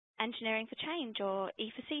Engineering for Change, or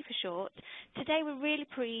E4C for short. Today we're really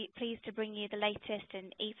pleased to bring you the latest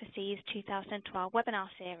in E4C's 2012 webinar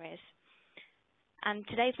series. And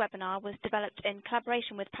today's webinar was developed in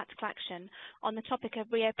collaboration with Practical Action on the topic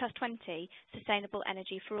of Rio+20, Sustainable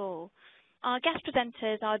Energy for All. Our guest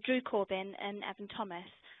presenters are Drew Corbyn and Evan Thomas.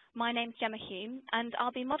 My name's Gemma Hume, and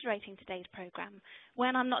I'll be moderating today's programme.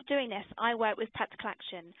 When I'm not doing this, I work with Practical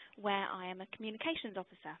Action, where I am a communications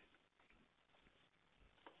officer.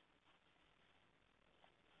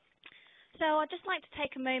 So I'd just like to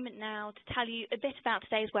take a moment now to tell you a bit about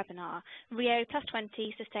today's webinar,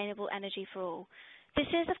 Rio+20, Sustainable Energy for All. This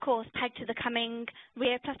is, of course, pegged to the coming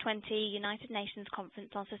Rio+20 United Nations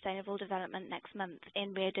Conference on Sustainable Development next month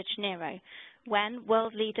in Rio de Janeiro, when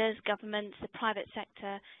world leaders, governments, the private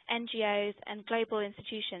sector, NGOs and global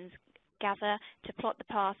institutions gather to plot the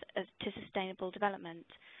path to sustainable development.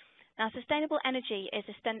 Now, sustainable energy is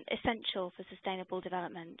essential for sustainable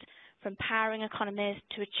development, from powering economies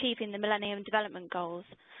to achieving the Millennium Development Goals,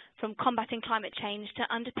 from combating climate change to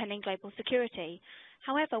underpinning global security.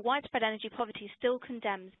 However, widespread energy poverty still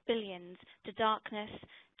condemns billions to darkness,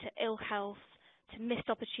 to ill health, to missed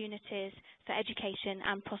opportunities for education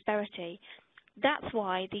and prosperity. That's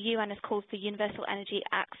why the UN has called for universal energy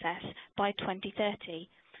access by 2030.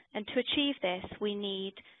 And to achieve this, we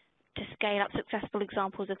need to scale up successful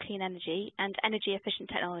examples of clean energy and energy-efficient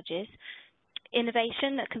technologies,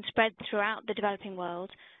 innovation that can spread throughout the developing world,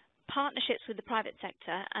 partnerships with the private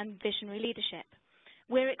sector, and visionary leadership.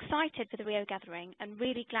 We're excited for the Rio gathering and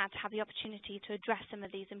really glad to have the opportunity to address some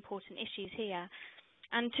of these important issues here.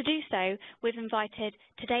 And to do so, we've invited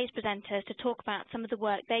today's presenters to talk about some of the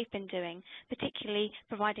work they've been doing, particularly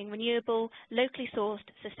providing renewable, locally sourced,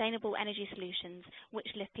 sustainable energy solutions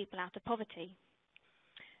which lift people out of poverty.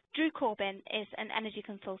 Drew Corbyn is an energy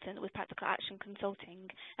consultant with Practical Action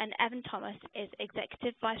Consulting, and Evan Thomas is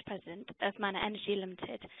Executive Vice President of Manna Energy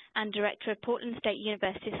Limited and Director of Portland State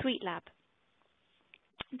University SWEETLab.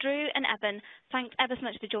 Drew and Evan, thanks ever so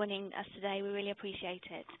much for joining us today. We really appreciate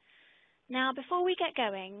it. Now, before we get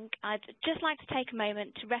going, I'd just like to take a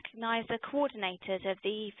moment to recognise the coordinators of the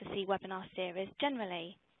E4C webinar series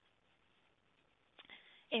generally.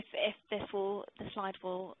 If the slide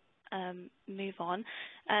will move on.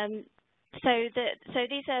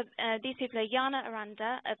 These people are Jana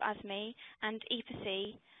Aranda of ASME and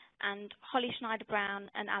E4C, and Holly Schneider-Brown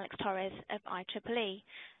and Alex Torres of IEEE.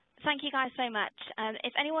 Thank you guys so much.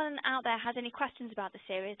 If anyone out there has any questions about the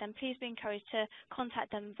series, then please be encouraged to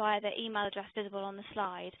contact them via the email address visible on the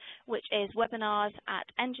slide, which is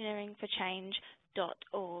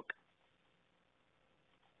webinars@engineeringforchange.org.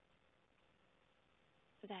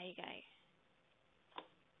 There you go.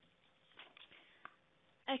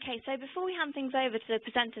 Okay, so before we hand things over to the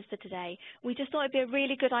presenters for today, we just thought it would be a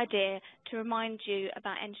really good idea to remind you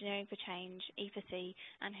about Engineering for Change, E4C,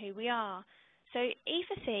 and who we are. So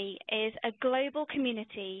E4C is a global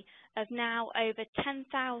community of now over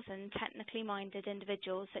 10,000 technically minded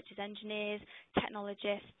individuals such as engineers,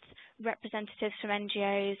 technologists, representatives from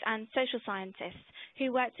NGOs and social scientists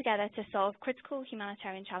who work together to solve critical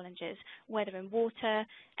humanitarian challenges, whether in water,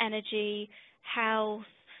 energy, health,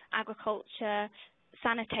 agriculture,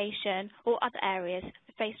 sanitation or other areas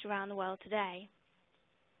faced around the world today.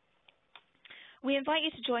 We invite you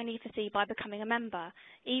to join E4C by becoming a member.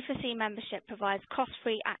 E4C membership provides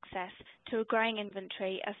cost-free access to a growing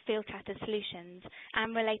inventory of field-tested solutions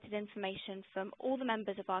and related information from all the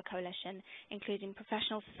members of our coalition, including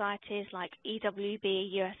professional societies like EWB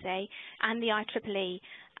USA and the IEEE,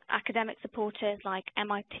 academic supporters like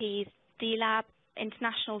MIT's D-Lab,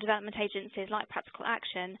 international development agencies like Practical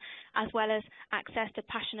Action, as well as access to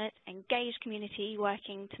passionate, engaged community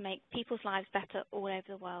working to make people's lives better all over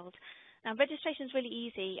the world. Now, registration is really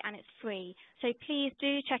easy and it's free, so please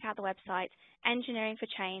do check out the website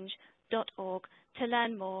engineeringforchange.org to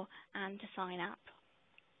learn more and to sign up.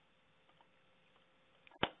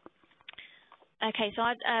 Okay, so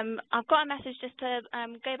I've got a message just to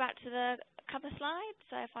go back to the cover slide.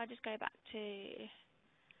 So if I just go back to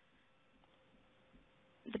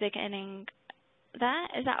the beginning there,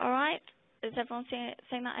 is that all right? Is everyone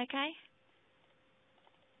seeing that okay?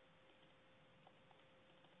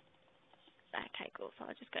 Okay, cool. So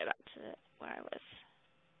I'll just go back to where I was.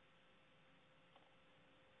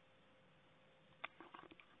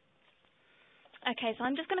 Okay, so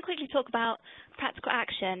I'm just going to quickly talk about Practical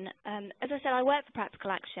Action. As I said, I work for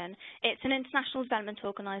Practical Action. It's an international development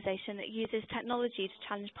organisation that uses technology to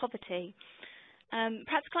challenge poverty.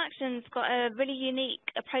 Practical Action's got a really unique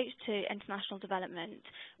approach to international development.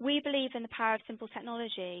 We believe in the power of simple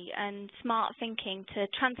technology and smart thinking to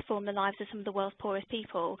transform the lives of some of the world's poorest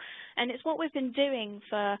people. And it's what we've been doing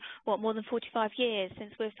for, more than 45 years,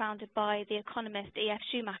 since we were founded by the economist E.F.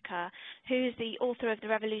 Schumacher, who's the author of the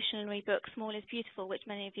revolutionary book Small is Beautiful, which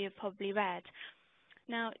many of you have probably read.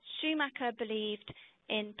 Now, Schumacher believed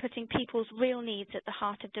in putting people's real needs at the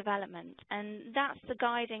heart of development, and that's the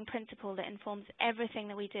guiding principle that informs everything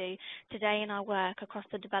that we do today in our work across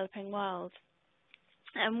the developing world.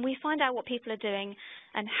 And we find out what people are doing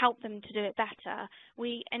and help them to do it better.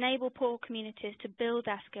 We enable poor communities to build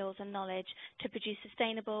their skills and knowledge to produce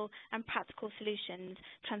sustainable and practical solutions,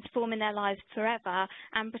 transforming their lives forever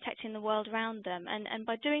and protecting the world around them. And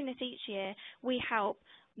by doing this each year, we help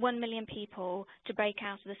 1 million people to break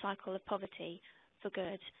out of the cycle of poverty for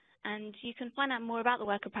good. And you can find out more about the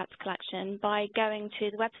work of Practical Action by going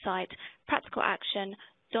to the website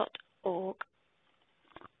practicalaction.org.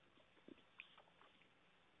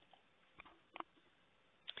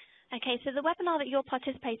 Okay, so the webinar that you're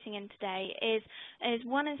participating in today is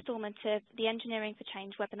one instalment of the Engineering for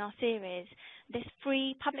Change webinar series. This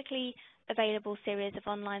free, publicly available series of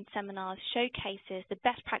online seminars showcases the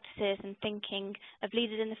best practices and thinking of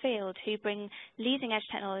leaders in the field who bring leading-edge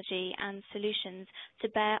technology and solutions to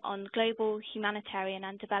bear on global humanitarian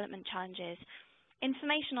and development challenges.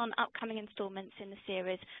 Information on upcoming instalments in the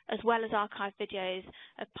series, as well as archived videos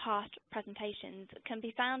of past presentations, can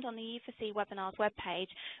be found on the E4C Webinars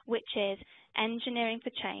webpage, which is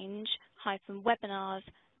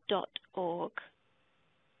engineeringforchange-webinars.org.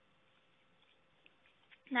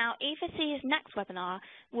 Now, E4C's next webinar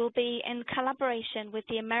will be in collaboration with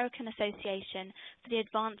the American Association for the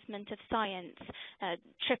Advancement of Science,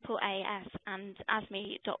 AAAS, and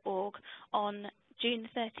ASME.org on June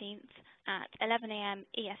 13th at 11 a.m.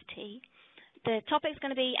 EST. The topic is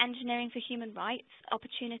going to be Engineering for Human Rights,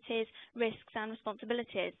 Opportunities, Risks and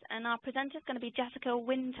Responsibilities. And our presenter is going to be Jessica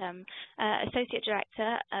Wyndham, Associate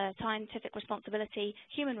Director, Scientific Responsibility,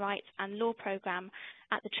 Human Rights and Law Program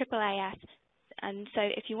at the AAAS. And so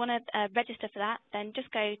if you want to register for that, then just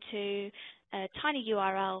go to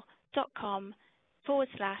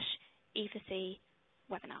tinyurl.com/E4C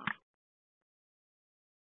webinar.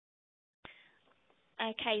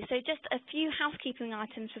 Okay, so just a few housekeeping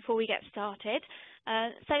items before we get started.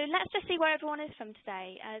 So let's just see where everyone is from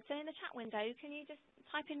today. So in the chat window, can you just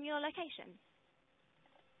type in your location?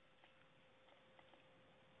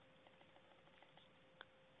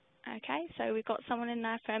 Okay, so we've got someone in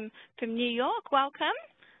there from New York, welcome,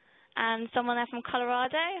 and someone there from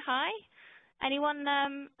Colorado, hi. Anyone,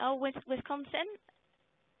 Wisconsin?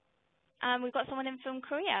 We've got someone in from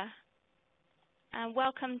Korea. And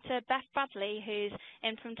welcome to Beth Bradley, who's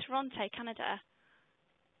in from Toronto, Canada.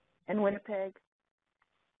 And Winnipeg.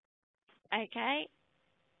 Okay.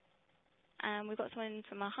 And we've got someone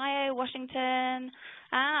from Ohio, Washington,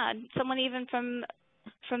 someone even from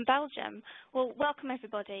Belgium. Well, welcome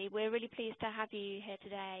everybody. We're really pleased to have you here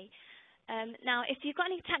today. Now, if you've got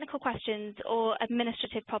any technical questions or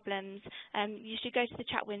administrative problems, you should go to the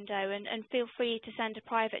chat window and feel free to send a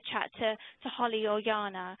private chat to Holly or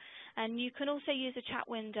Jana. And you can also use the chat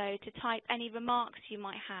window to type any remarks you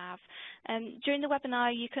might have. During the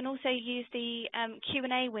webinar, you can also use the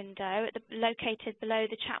Q&A window located below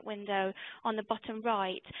the chat window on the bottom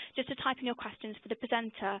right, just to type in your questions for the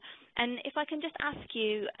presenter. And if I can just ask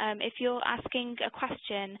you, if you're asking a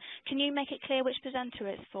question, can you make it clear which presenter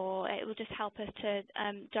it's for? It will just help us to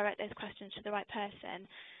direct those questions to the right person.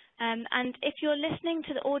 And if you're listening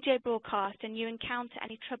to the audio broadcast and you encounter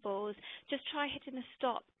any troubles, just try hitting the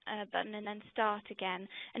stop button and then start again.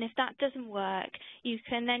 And if that doesn't work, you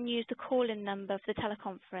can then use the call-in number for the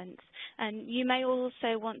teleconference. And you may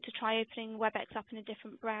also want to try opening WebEx up in a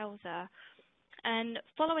different browser. And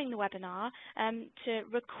following the webinar, to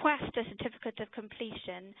request a certificate of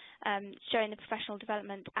completion showing the Professional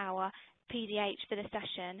Development Hour PDH for the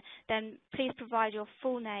session, then please provide your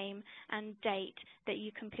full name and date that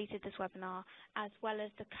you completed this webinar, as well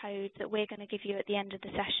as the code that we're going to give you at the end of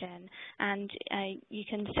the session. And you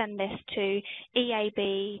can send this to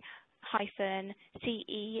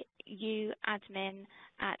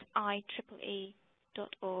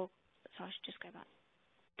eab-ceuadmin@ieee.org. Sorry, I should just go back.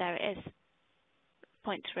 There it is.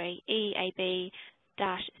 Point 3,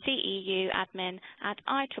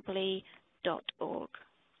 eab-ceuadmin@ieee.org.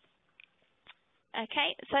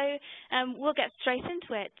 Okay, so we'll get straight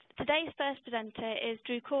into it. Today's first presenter is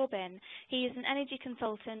Drew Corbyn. He is an energy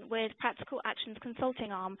consultant with Practical Action's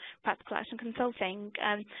consulting arm, Practical Action Consulting.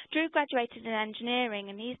 Drew graduated in engineering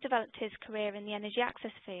and he's developed his career in the energy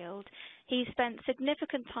access field. He's spent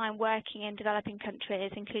significant time working in developing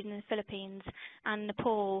countries, including the Philippines and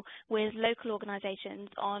Nepal, with local organisations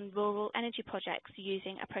on rural energy projects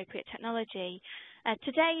using appropriate technology.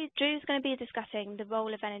 Today, Drew's going to be discussing the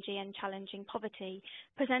role of energy in challenging poverty,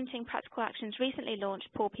 presenting Practical Action's recently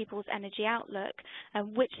launched Poor People's Energy Outlook,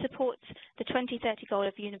 which supports the 2030 goal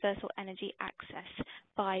of universal energy access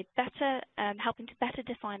by helping to better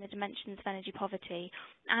define the dimensions of energy poverty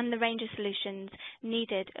and the range of solutions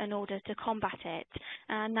needed in order to combat it.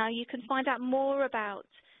 Now, you can find out more about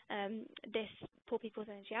this Poor People's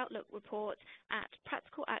Energy Outlook report at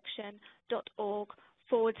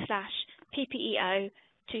practicalaction.org/PPEO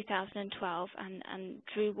 2012, and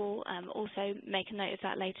Drew will also make a note of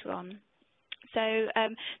that later on. So,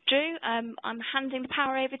 Drew, I'm handing the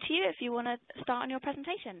power over to you if you want to start on your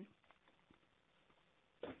presentation.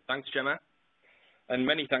 Thanks, Gemma, and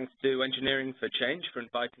many thanks to Engineering for Change for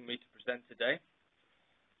inviting me to present today.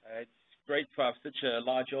 It's great to have such a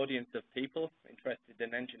large audience of people interested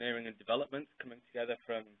in engineering and development coming together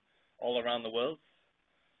from all around the world.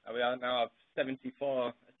 We now have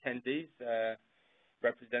 74 attendees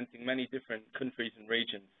representing many different countries and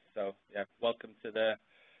regions. So, yeah, welcome to the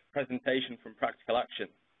presentation from Practical Action.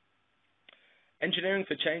 Engineering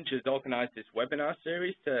for Change has organised this webinar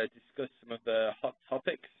series to discuss some of the hot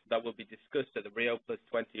topics that will be discussed at the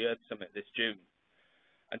Rio+20 Earth Summit this June.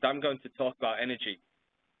 And I'm going to talk about energy,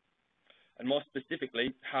 and more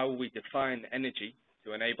specifically, how we define energy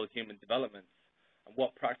to enable human development, and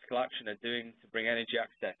what Practical Action are doing to bring energy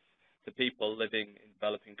access to people living in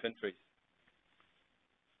developing countries.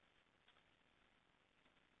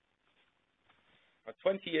 Now,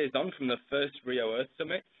 20 years on from the first Rio Earth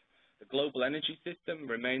Summit, the global energy system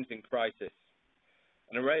remains in crisis.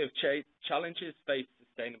 An array of challenges face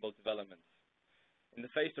sustainable development. In the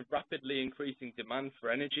face of rapidly increasing demand for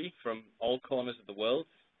energy from all corners of the world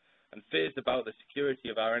and fears about the security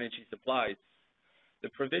of our energy supplies, the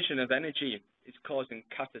provision of energy is causing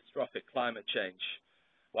catastrophic climate change,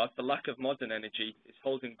 whilst the lack of modern energy is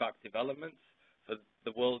holding back development for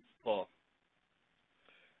the world's poor.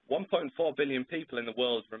 1.4 billion people in the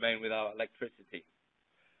world remain without electricity,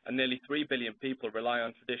 and nearly 3 billion people rely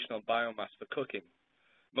on traditional biomass for cooking,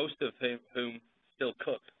 most of whom still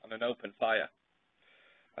cook on an open fire.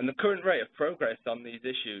 And the current rate of progress on these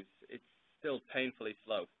issues is still painfully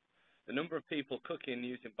slow. The number of people cooking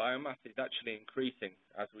using biomass is actually increasing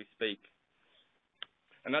as we speak.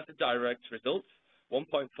 And as a direct result,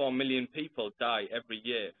 1.4 million people die every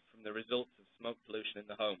year from the results of smoke pollution in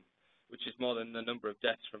the home, which is more than the number of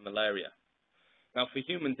deaths from malaria. Now, for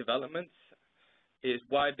human development, it is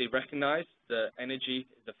widely recognized that energy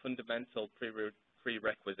is a fundamental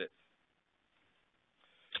prerequisite.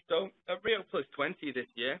 So, at Rio+20 this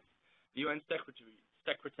year, the UN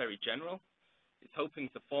Secretary General is hoping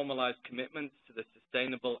to formalize commitments to the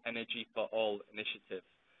Sustainable Energy for All initiative.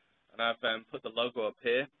 And I've put the logo up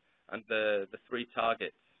here and the 3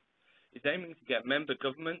 targets. It's aiming to get member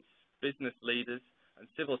governments, business leaders, and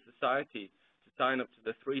civil society to sign up to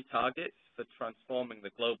the 3 targets for transforming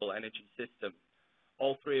the global energy system,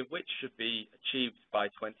 all 3 of which should be achieved by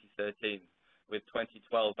 2013, with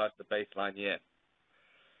 2012 as the baseline year.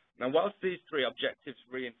 Now, whilst these 3 objectives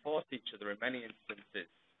reinforce each other in many instances,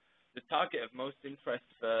 the target of most interest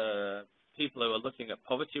for people who are looking at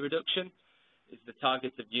poverty reduction is the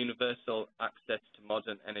target of universal access to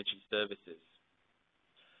modern energy services.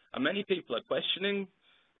 And many people are questioning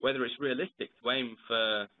whether it's realistic to aim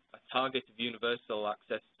for a target of universal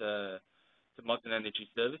access to modern energy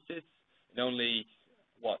services in only,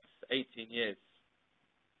 18 years.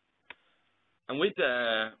 And we'd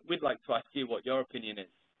like to ask you what your opinion is.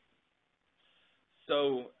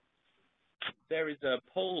 So there is a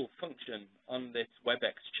poll function on this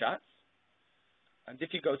WebEx chat, and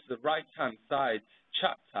if you go to the right-hand side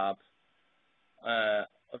chat tab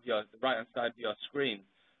of the right-hand side of your screen,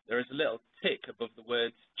 there is a little tick above the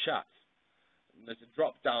word chat. And there's a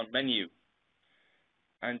drop-down menu,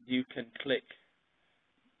 and you can click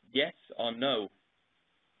yes or no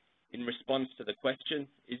in response to the question,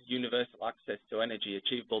 is universal access to energy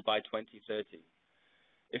achievable by 2030?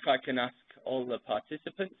 If I can ask all the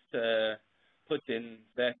participants to put in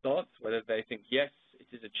their thoughts, whether they think yes, it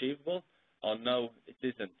is achievable, or no, it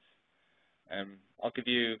isn't. I'll give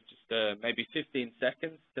you just maybe 15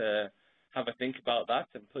 seconds to have a think about that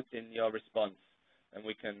and put in your response, and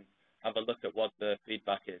we can have a look at what the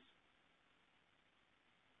feedback is.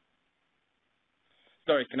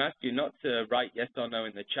 Sorry, can I ask you not to write yes or no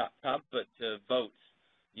in the chat tab, but to vote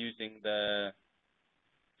using the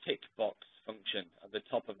tick box function at the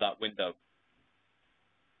top of that window.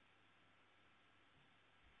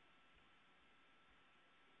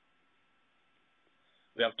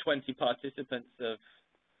 We have 20 participants have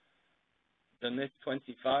done this,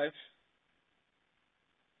 25.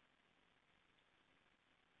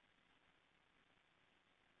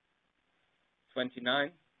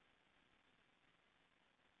 29.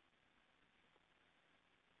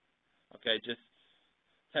 Okay, just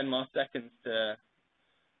 10 more seconds to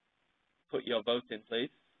put your vote in, please.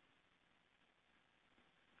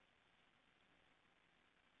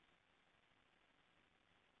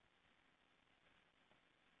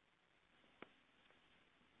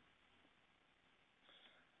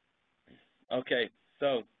 Okay,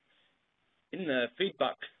 so in the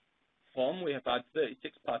feedback form, we have had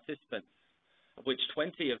 36 participants, of which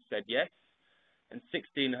 20 have said yes and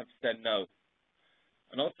 16 have said no.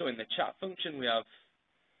 And also in the chat function, we have,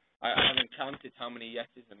 I haven't counted how many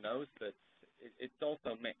yeses and nos, but it's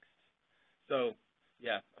also mixed. So,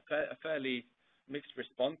 yeah, a fairly mixed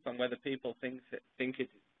response on whether people think it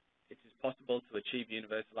is possible to achieve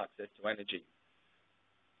universal access to energy.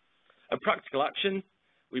 A practical action,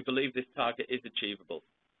 we believe this target is achievable.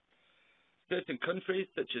 Certain countries,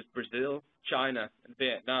 such as Brazil, China, and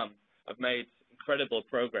Vietnam, have made incredible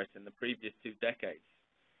progress in the previous 2 decades.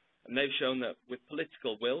 And they've shown that with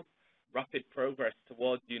political will, rapid progress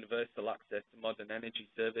towards universal access to modern energy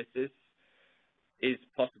services is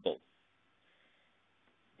possible.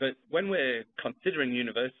 But when we're considering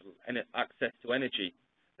universal access to energy,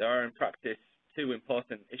 there are in practice 2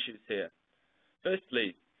 important issues here.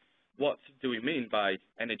 Firstly, what do we mean by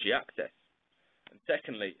energy access? And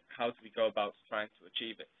secondly, how do we go about trying to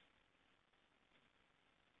achieve it?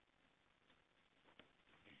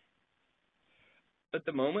 At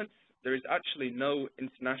the moment, there is actually no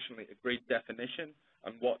internationally agreed definition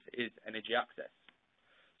on what is energy access.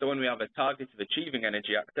 So when we have a target of achieving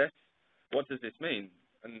energy access, what does this mean?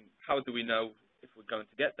 And how do we know if we're going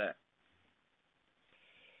to get there?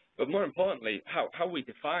 But more importantly, how we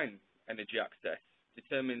define energy access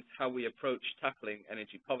determines how we approach tackling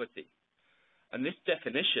energy poverty. And this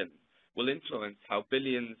definition will influence how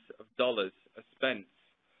billions of dollars are spent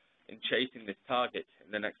in chasing this target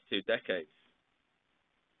in the next 2 decades.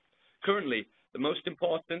 Currently, the most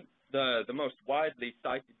important, the most widely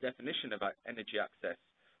cited definition of energy access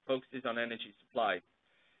focuses on energy supply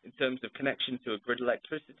in terms of connection to a grid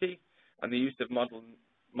electricity and the use of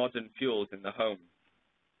modern fuels in the home.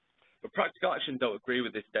 But practical action don't agree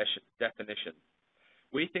with this definition.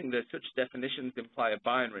 We think that such definitions imply a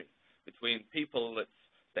binary between people that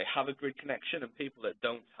they have a grid connection and people that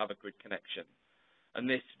don't have a grid connection. And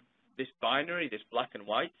this binary, this black and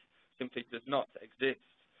white, simply does not exist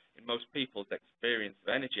in most people's experience of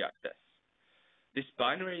energy access. This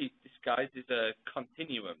binary disguises a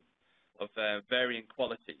continuum of varying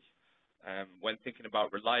quality when thinking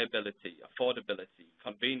about reliability, affordability,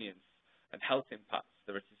 convenience, and health impacts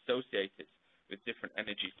that are associated with different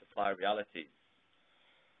energy supply realities.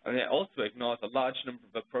 And it also ignores a large number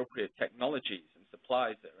of appropriate technologies and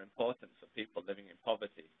supplies that are important for people living in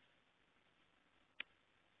poverty.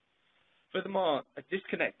 Furthermore, a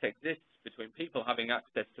disconnect exists between people having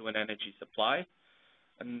access to an energy supply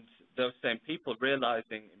and those same people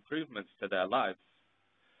realizing improvements to their lives.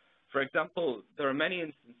 For example, there are many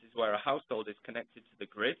instances where a household is connected to the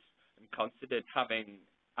grid and considered having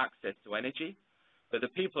access to energy, but the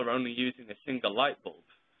people are only using a single light bulb,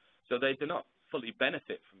 so they do not fully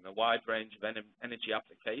benefit from the wide range of energy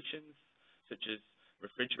applications, such as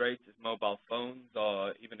refrigerators, mobile phones,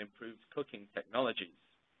 or even improved cooking technologies.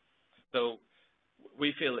 So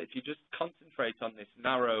we feel if you just concentrate on this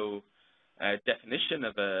narrow definition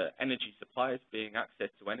of energy supply as being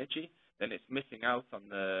access to energy, then it's missing out on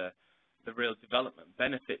the real development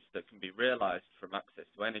benefits that can be realized from access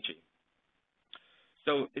to energy.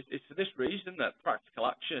 So it's for this reason that practical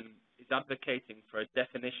action is advocating for a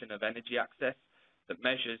definition of energy access that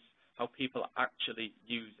measures how people actually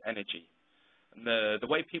use energy. And the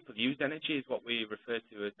way people use energy is what we refer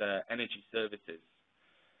to as energy services.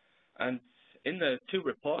 And in the 2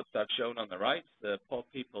 reports I've shown on the right, the Poor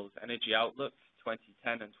People's Energy Outlook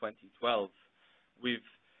 2010 and 2012, we've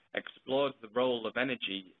explored the role of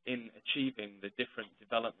energy in achieving the different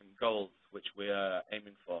development goals which we are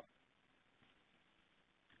aiming for.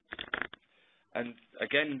 And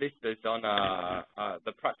again, this is on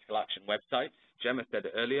the Practical Action website. Gemma said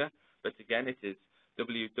it earlier, but again, it is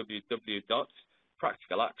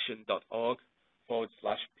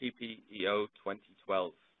www.practicalaction.org/PPEO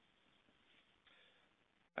 2012.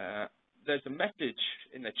 there's a message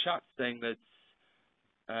in the chat saying that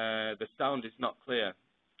the sound is not clear.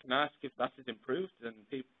 Can I ask if that has improved and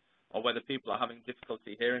or whether people are having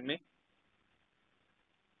difficulty hearing me?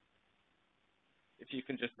 If you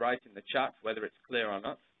can just write in the chat whether it's clear or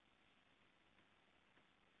not.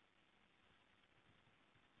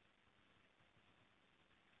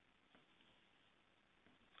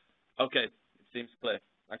 Okay, it seems clear.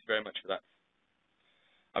 Thanks very much for that.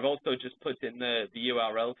 I've also just put in the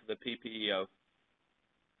URL for the PPEO.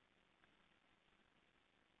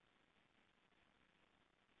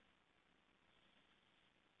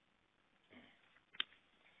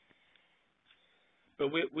 But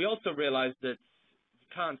we also realize that you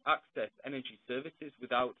can't access energy services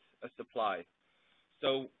without a supply.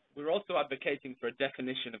 So we're also advocating for a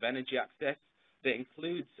definition of energy access that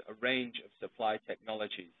includes a range of supply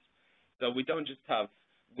technologies. So we don't just have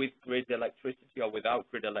with grid electricity or without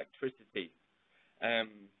grid electricity.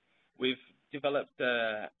 We've developed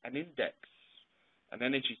an index, an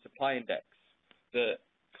energy supply index, that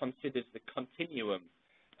considers the continuum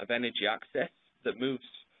of energy access that moves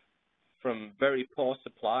from very poor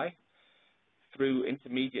supply through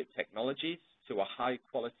intermediate technologies to a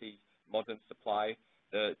high-quality modern supply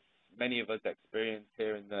that many of us experience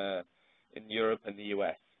here in Europe and the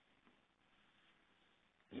US.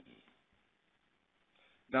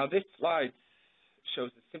 Now, this slide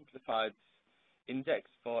shows a simplified index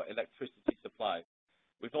for electricity supply.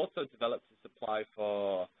 We've also developed a supply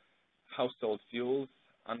for household fuels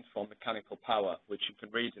and for mechanical power, which you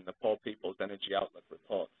can read in the Poor People's Energy Outlook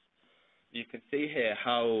reports. You can see here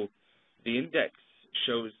how the index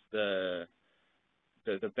shows the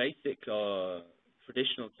basic or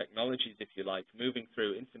traditional technologies, if you like, moving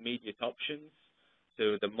through intermediate options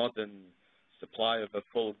to the modern supply of a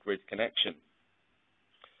full grid connection.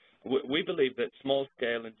 We believe that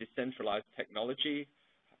small-scale and decentralized technology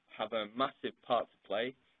have a massive part to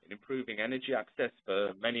play in improving energy access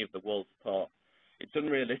for many of the world's poor. It's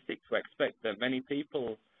unrealistic to expect that many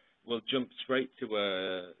people will jump straight to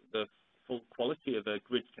the full quality of a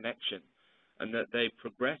grid connection, and that they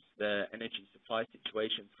progress their energy supply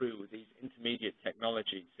situation through these intermediate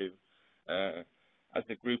technologies who, as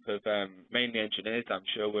a group of mainly engineers, I'm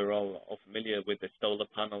sure we're all familiar with the solar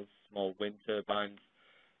panels, small wind turbines,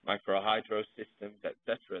 micro-hydro systems,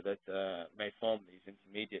 etc., that may form these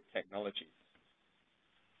intermediate technologies.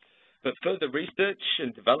 But further research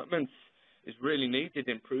and development is really needed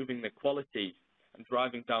in improving the quality and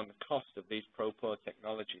driving down the cost of these pro-poor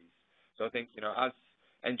technologies. So I think, as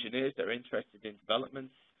engineers that are interested in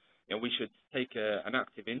developments, we should take an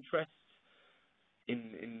active interest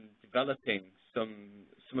in developing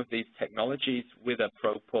some of these technologies with a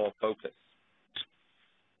pro-poor focus.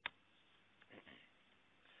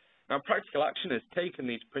 Now, Practical Action has taken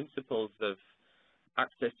these principles of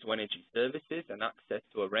access to energy services and access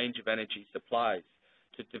to a range of energy supplies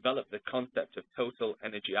to develop the concept of total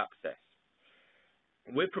energy access.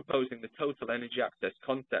 We're proposing the total energy access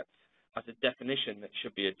concept as a definition that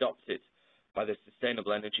should be adopted by the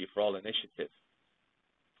Sustainable Energy for All initiative.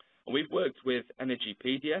 We've worked with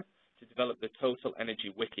Energypedia to develop the Total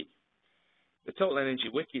Energy Wiki. The Total Energy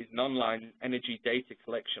Wiki is an online energy data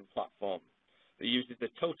collection platform that uses the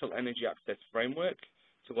Total Energy Access framework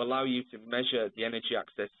to allow you to measure the energy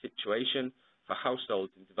access situation for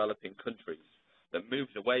households in developing countries that moves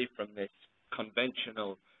away from this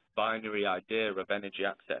conventional binary idea of energy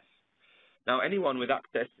access. Now, anyone with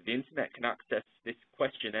access to the internet can access this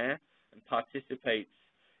questionnaire and participate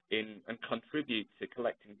in and contribute to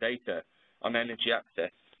collecting data on energy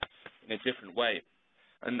access in a different way.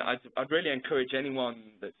 And I'd really encourage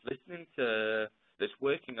anyone that's listening that's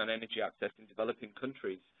working on energy access in developing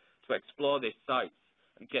countries to explore this site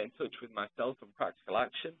and get in touch with myself and Practical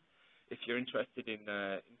Action if you're interested in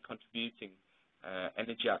contributing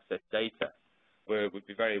energy access data. We'd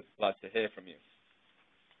be very glad to hear from you.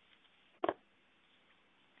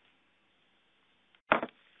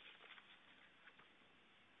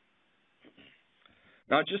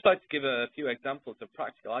 Now, I'd just like to give a few examples of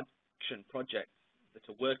Practical Action projects that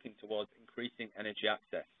are working towards increasing energy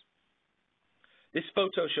access. This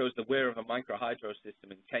photo shows the wear of a micro-hydro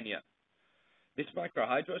system in Kenya. This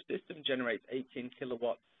micro-hydro system generates 18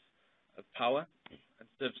 kilowatts of power and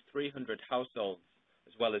serves 300 households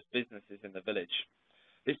as well as businesses in the village.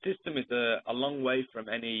 This system is a long way from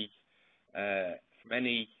any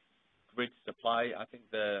grid supply. I think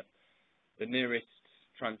the nearest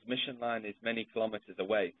transmission line is many kilometers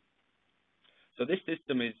away. So this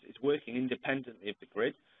system is working independently of the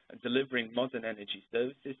grid and delivering modern energy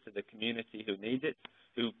services to the community who need it,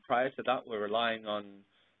 who prior to that were relying on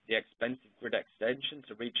the expensive grid extension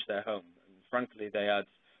to reach their home. And frankly, they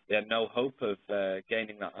they had no hope of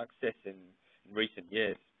gaining that access in recent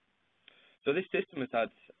years. So this system has had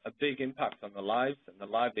a big impact on the lives and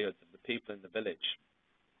the livelihoods of the people in the village.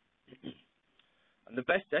 And the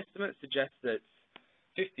best estimates suggest that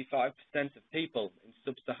 55% of people in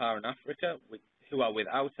sub-Saharan Africa who are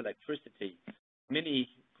without electricity, mini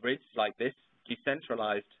grids like this,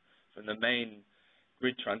 decentralized from the main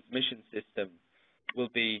grid transmission system, will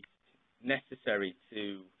be necessary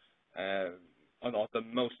to, or the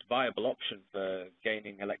most viable option for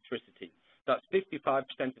gaining electricity. That's 55%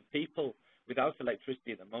 of people without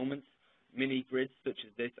electricity at the moment. Mini grids such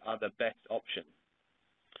as this are the best option.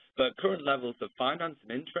 But current levels of finance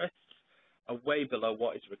and interest are way below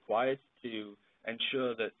what is required to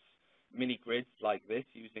ensure that mini grids like this,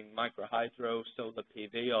 using microhydro, solar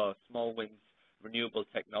PV, or small wind renewable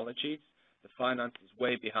technologies, the finance is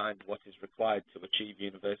way behind what is required to achieve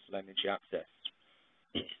universal energy access.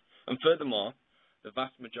 And furthermore, the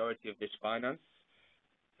vast majority of this finance,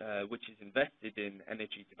 which is invested in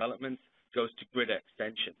energy development, goes to grid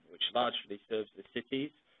extension, which largely serves the cities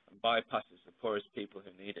and bypasses the poorest people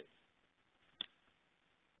who need it.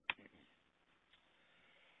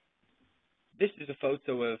 This is a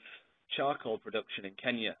photo of charcoal production in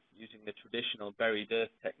Kenya using the traditional buried earth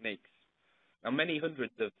techniques. Now, many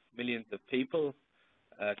hundreds of millions of people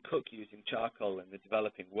cook using charcoal in the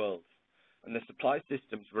developing world, and the supply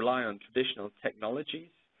systems rely on traditional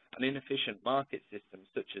technologies and inefficient market systems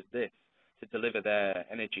such as this to deliver their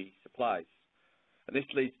energy supplies. And this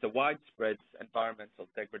leads to widespread environmental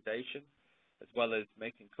degradation, as well as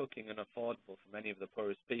making cooking unaffordable for many of the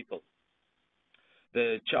poorest people.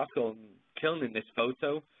 The charcoal kiln in this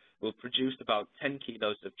photo will produce about 10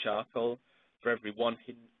 kilos of charcoal for every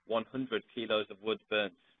 100 kilos of wood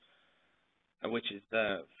burnt, which is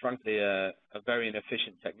frankly a very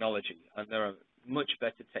inefficient technology. And there are much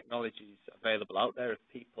better technologies available out there if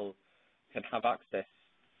people can have access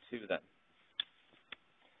to them.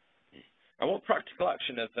 And what practical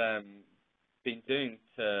action have been doing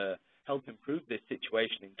to help improve this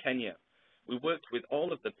situation in Kenya? We worked with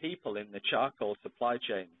all of the people in the charcoal supply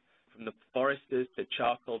chain, from the foresters to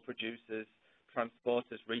charcoal producers,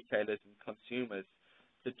 transporters, retailers, and consumers,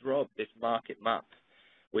 to draw up this market map,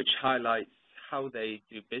 which highlights how they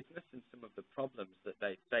do business and some of the problems that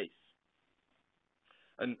they face.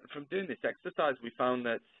 And from doing this exercise, we found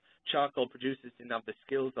that charcoal producers didn't have the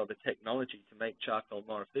skills or the technology to make charcoal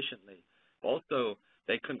more efficiently. Also,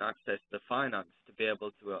 they couldn't access the finance to be able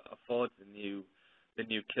to afford the new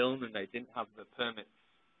kiln, and they didn't have the permits.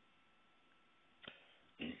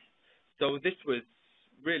 So this was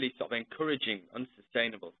really sort of encouraging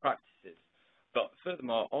unsustainable practices. But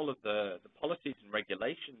furthermore, all of the policies and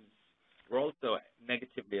regulations were also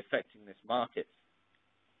negatively affecting this market.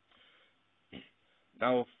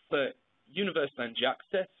 Now, for universal energy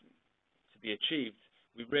access to be achieved,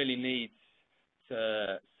 we really need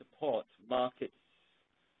to support markets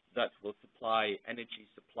that will supply energy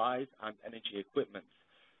supplies and energy equipment.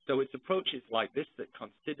 So it's approaches like this that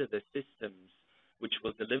consider the systems which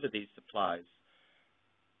will deliver these supplies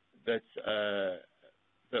that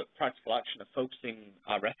practical action are focusing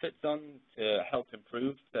our efforts on to help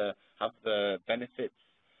improve, to have the benefits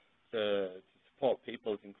to support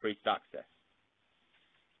people's increased access.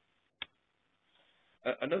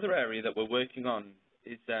 Another area that we're working on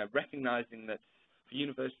is recognizing that for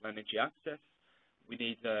universal energy access, we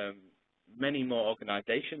need many more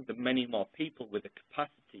organizations and many more people with the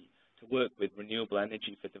capacity to work with renewable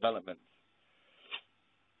energy for development.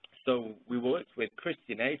 So we worked with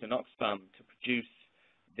Christian Aid and Oxfam to produce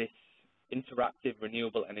this interactive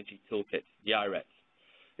renewable energy toolkit, the IRET.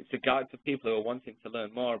 It's a guide for people who are wanting to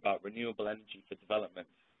learn more about renewable energy for development,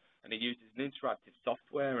 and it uses an interactive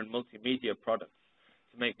software and multimedia products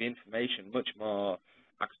to make the information much more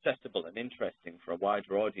accessible and interesting for a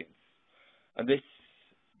wider audience. And this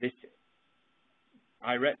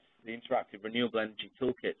IRET, the Interactive Renewable Energy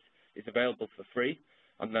Toolkit, is available for free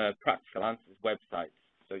on the Practical Answers website.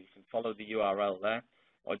 So you can follow the URL there,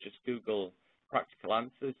 or just Google Practical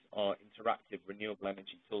Answers or Interactive Renewable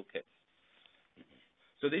Energy Toolkit.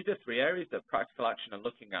 So these are three areas that practical action are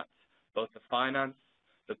looking at, both the finance,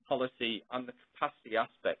 the policy, and the capacity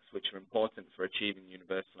aspects which are important for achieving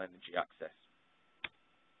universal energy access.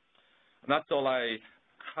 And that's all I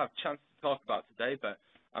have a chance to talk about today, but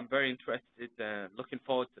I'm very interested, looking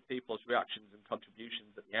forward to people's reactions and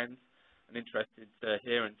contributions at the end, and interested to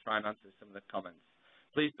hear and try and answer some of the comments.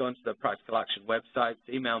 Please go onto the Practical Action website,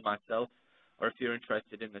 email myself, or if you're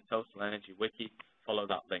interested in the Total Energy Wiki, follow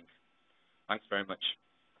that link. Thanks very much.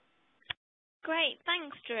 Great,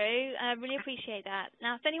 thanks Drew. I really appreciate that.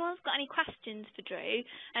 Now if anyone's got any questions for Drew,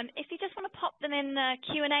 if you just want to pop them in the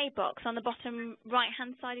Q&A box on the bottom right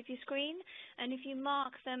hand side of your screen, and if you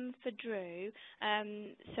mark them for Drew,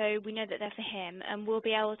 so we know that they're for him, and we'll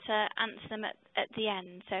be able to answer them at the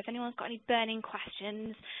end. So if anyone's got any burning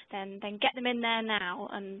questions, then get them in there now,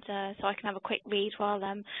 and so I can have a quick read while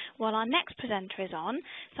our next presenter is on.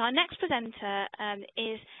 So our next presenter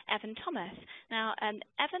is Evan Thomas. Now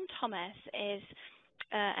Evan Thomas is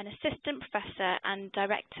an assistant professor and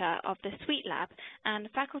director of the SWEETLab and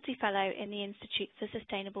faculty fellow in the Institute for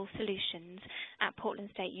Sustainable Solutions at Portland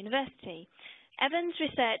State University. Evan's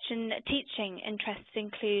research and teaching interests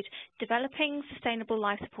include developing sustainable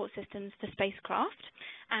life support systems for spacecraft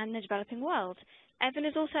and the developing world. Evan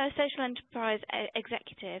is also a social enterprise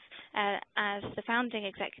executive as the founding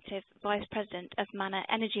executive vice president of Manna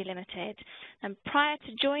Energy Limited. And prior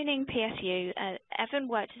to joining PSU, Evan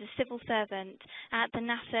worked as a civil servant at the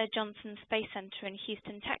NASA Johnson Space Center in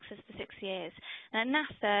Houston, Texas for 6 years. And at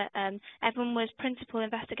NASA, Evan was principal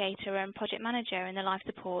investigator and project manager in the life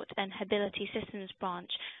support and habitability systems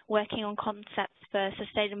branch, working on concepts for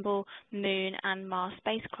sustainable moon and Mars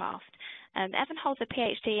spacecraft. Evan holds a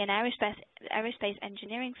PhD in aerospace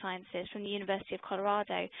engineering sciences from the University of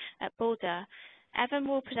Colorado at Boulder. Evan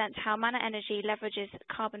will present how Manna Energy leverages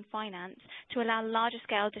carbon finance to allow larger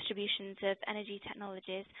scale distributions of energy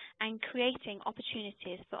technologies and creating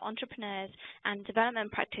opportunities for entrepreneurs and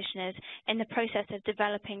development practitioners in the process of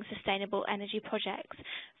developing sustainable energy projects.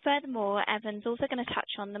 Furthermore, Evan's also going to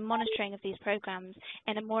touch on the monitoring of these programs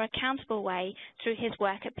in a more accountable way through his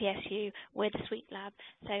work at PSU with the SWEETLab.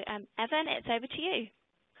 So Evan, it's over to you.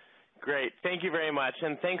 Great. Thank you very much.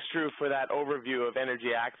 And thanks, Drew, for that overview of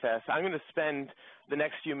energy access. I'm going to spend the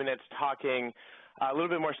next few minutes talking a little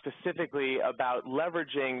bit more specifically about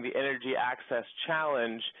leveraging the energy access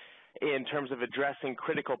challenge in terms of addressing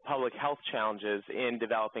critical public health challenges in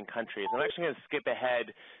developing countries. I'm actually going to skip ahead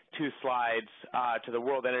 2 slides to the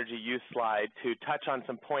World Energy Use slide to touch on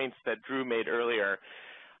some points that Drew made earlier.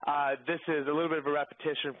 This is a little bit of a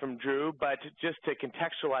repetition from Drew, but just to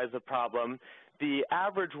contextualize the problem, the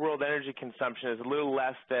average world energy consumption is a little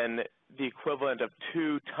less than the equivalent of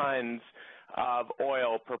 2 tons of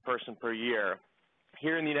oil per person per year.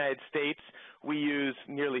 Here in the United States, we use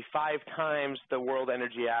nearly 5 times the world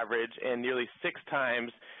energy average and nearly 6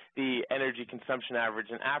 times the energy consumption average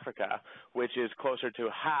in Africa, which is closer to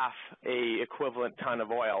half a equivalent ton of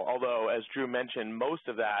oil, although, as Drew mentioned, most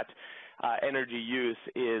of that energy use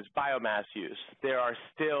is biomass use. There are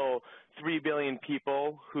still 3 billion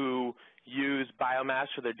people who use biomass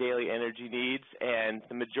for their daily energy needs, and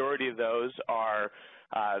the majority of those are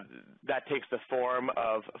that takes the form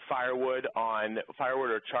of firewood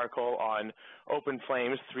or charcoal on open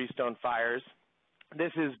flames, 3-stone fires.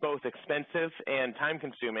 This is both expensive and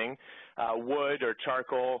time-consuming. Wood or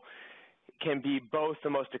charcoal can be both the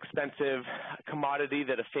most expensive commodity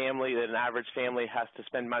that an average family has to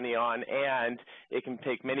spend money on, and it can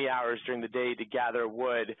take many hours during the day to gather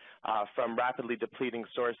wood from rapidly depleting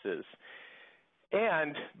sources.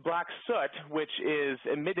 And black soot, which is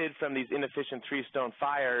emitted from these inefficient 3-stone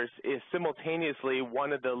fires, is simultaneously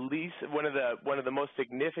one of the most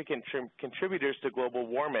significant contributors to global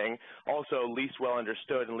warming, also least well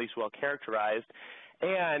understood and least well characterized,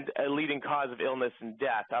 and a leading cause of illness and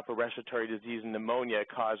death, upper respiratory disease and pneumonia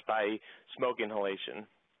caused by smoke inhalation.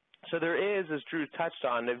 So there is, as Drew touched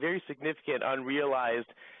on, a very significant unrealized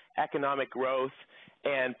economic growth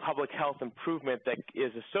and public health improvement that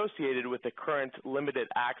is associated with the current limited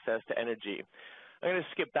access to energy. I'm going to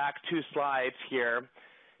skip back 2 slides here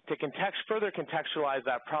to further contextualize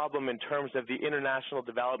that problem in terms of the international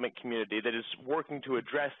development community that is working to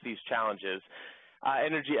address these challenges.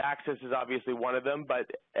 Energy access is obviously one of them, but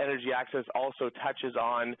energy access also touches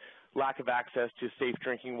on lack of access to safe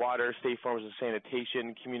drinking water, safe forms of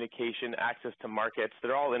sanitation, communication, access to markets.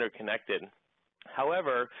 They're all interconnected.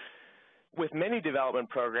 However, with many development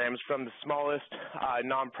programs, from the smallest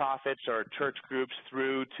nonprofits or church groups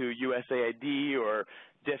through to USAID or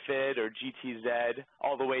DFID or GTZ,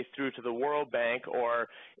 all the way through to the World Bank or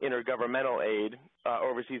intergovernmental aid,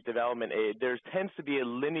 overseas development aid, there tends to be a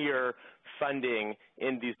linear funding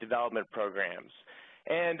in these development programs.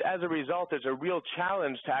 And as a result, there's a real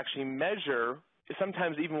challenge to actually measure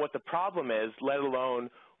sometimes even what the problem is, let alone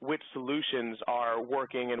which solutions are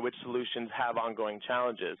working and which solutions have ongoing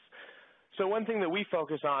challenges. So one thing that we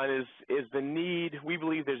focus on is the need. We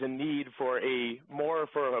believe there's a need for a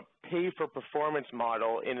pay-for-performance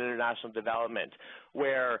model in international development,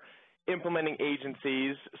 where implementing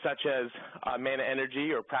agencies such as Manna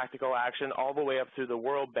Energy or Practical Action, all the way up through the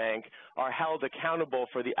World Bank, are held accountable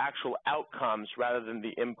for the actual outcomes rather than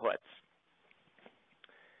the inputs.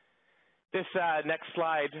 This next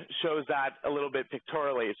slide shows that a little bit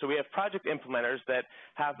pictorially. So we have project implementers that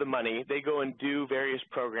have the money. They go and do various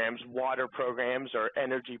programs, water programs or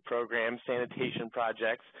energy programs, sanitation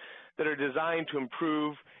projects that are designed to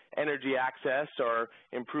improve energy access or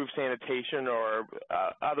improve sanitation or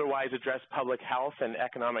otherwise address public health and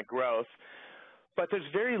economic growth. But there's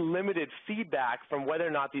very limited feedback from whether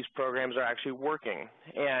or not these programs are actually working.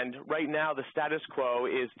 And right now the status quo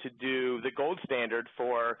is to do the gold standard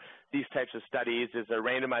for these types of studies is a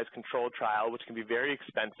randomized controlled trial, which can be very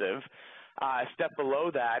expensive. A step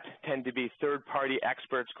below that tend to be third-party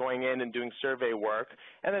experts going in and doing survey work.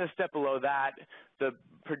 And then a step below that, the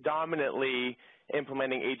predominantly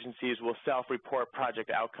implementing agencies will self-report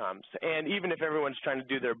project outcomes. And even if everyone's trying to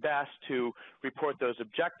do their best to report those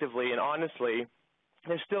objectively and honestly,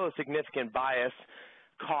 there's still a significant bias,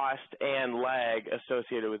 cost, and lag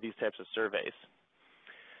associated with these types of surveys.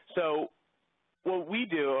 So what we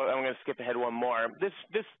do, I'm going to skip ahead one more.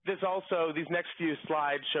 These next few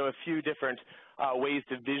slides show a few different ways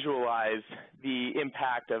to visualize the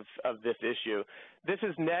impact of this issue. This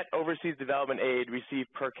is net overseas development aid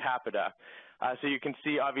received per capita. So you can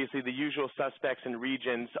see, obviously, the usual suspects and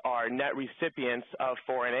regions are net recipients of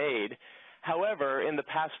foreign aid. However, in the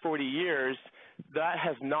past 40 years, that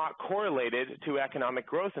has not correlated to economic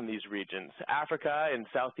growth in these regions. Africa and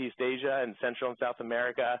Southeast Asia and Central and South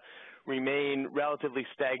America remain relatively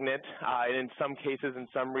stagnant. And in some cases, in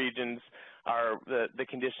some regions, the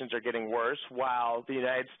conditions are getting worse, while the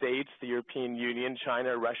United States, the European Union,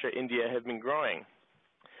 China, Russia, India have been growing.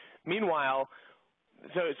 Meanwhile,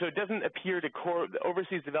 so it doesn't appear to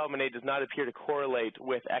overseas development aid does not appear to correlate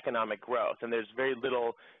with economic growth, and there's very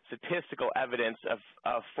little statistical evidence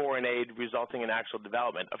of foreign aid resulting in actual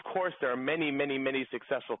development. Of course, there are many, many, many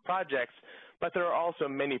successful projects, but there are also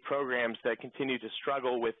many programs that continue to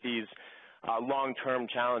struggle with these long-term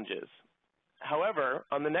challenges. However,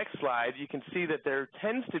 on the next slide, you can see that there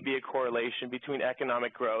tends to be a correlation between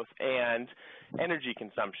economic growth and energy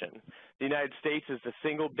consumption. The United States is the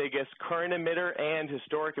single biggest current emitter and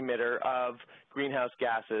historic emitter of greenhouse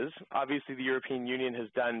gases. Obviously, the European Union has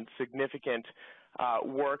done significant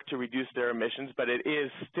work to reduce their emissions, but it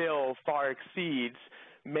is still far exceeds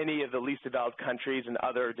many of the least developed countries and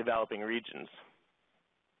other developing regions.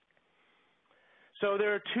 So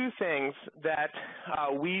there are two things that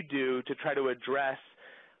we do to try to address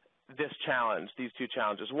this challenge, these two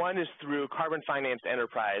challenges. One is through Carbon Financed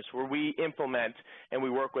Enterprise, where we implement and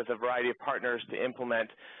we work with a variety of partners to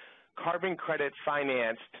implement carbon credit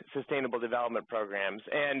financed sustainable development programs.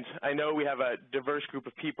 And I know we have a diverse group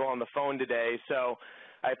of people on the phone today, so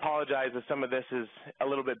I apologize if some of this is a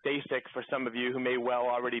little bit basic for some of you who may well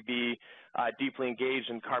already be deeply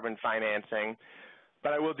engaged in carbon financing.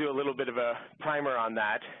 But I will do a little bit of a primer on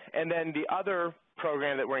that. And then the other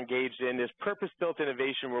program that we're engaged in is purpose-built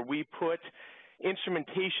innovation, where we put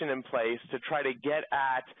instrumentation in place to try to get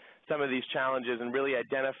at some of these challenges and really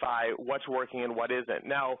identify what's working and what isn't.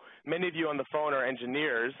 Now, many of you on the phone are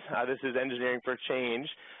engineers. This is Engineering for Change.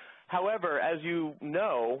 However, as you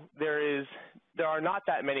know, there are not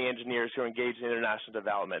that many engineers who are engaged in international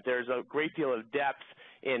development. There's a great deal of depth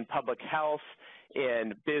in public health,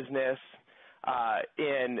 in business,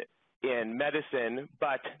 in medicine,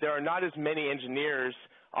 but there are not as many engineers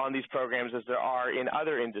on these programs as there are in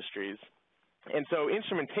other industries. And so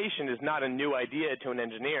instrumentation is not a new idea to an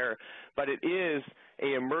engineer, but it is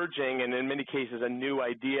an emerging and in many cases a new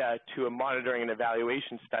idea to a monitoring and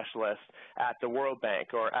evaluation specialist at the World Bank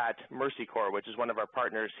or at Mercy Corps, which is one of our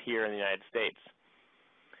partners here in the United States.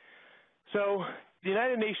 So the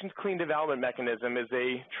United Nations Clean Development Mechanism is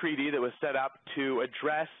a treaty that was set up to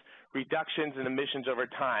address reductions in emissions over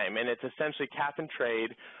time, and it's essentially cap and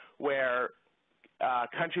trade, where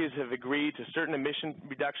countries have agreed to certain emission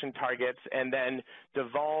reduction targets and then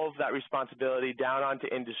devolve that responsibility down onto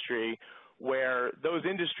industry, where those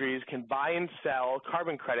industries can buy and sell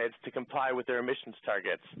carbon credits to comply with their emissions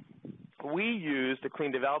targets. We use the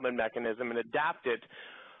Clean Development Mechanism and adapt it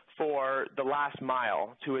for the last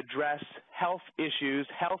mile to address health issues,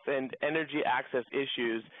 health and energy access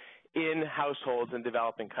issues in households in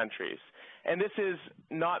developing countries. And this has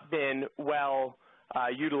not been well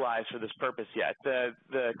utilized for this purpose yet.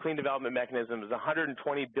 The Clean Development Mechanism is a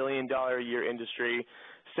 $120 billion a year industry.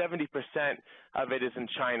 70% of it is in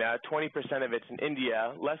China, 20% of it's in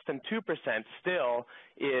India, less than 2% still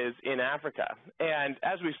is in Africa. And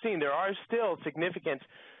as we've seen, there are still significant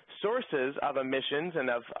sources of emissions and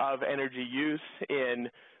of energy use in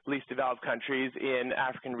least developed countries, in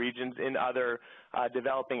African regions, in other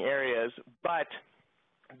developing areas, but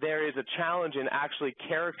there is a challenge in actually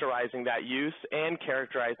characterizing that use and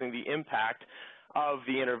characterizing the impact of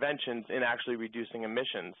the interventions in actually reducing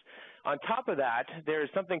emissions. On top of that, there is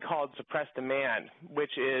something called suppressed demand,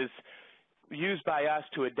 which is used by us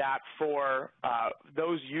to adapt for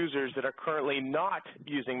those users that are currently not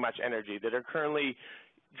using much energy, that are currently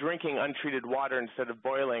drinking untreated water instead of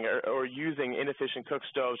boiling, or using inefficient cook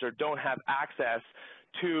stoves, or don't have access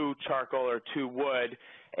to charcoal or to wood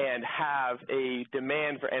and have a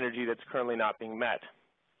demand for energy that's currently not being met.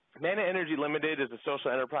 Manna Energy Limited is a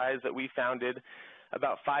social enterprise that we founded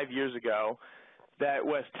about 5 years ago that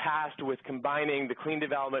was tasked with combining the clean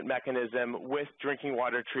development mechanism with drinking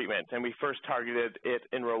water treatment, and we first targeted it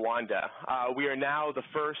in Rwanda. We are now the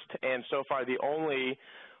first and so far the only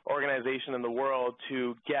organization in the world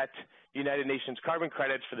to get United Nations carbon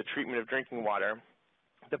credits for the treatment of drinking water.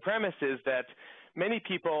 The premise is that many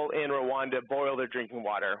people in Rwanda boil their drinking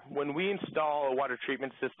water. When we install a water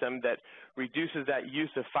treatment system that reduces that use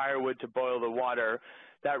of firewood to boil the water,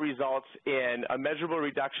 that results in a measurable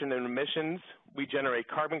reduction in emissions. We generate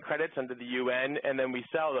carbon credits under the UN, and then we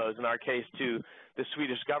sell those, in our case, to the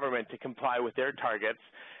Swedish government to comply with their targets.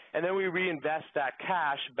 And then we reinvest that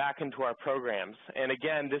cash back into our programs. And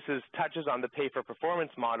again, this touches on the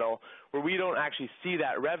pay-for-performance model, where we don't actually see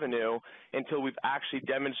that revenue until we've actually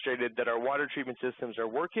demonstrated that our water treatment systems are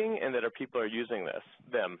working and that our people are using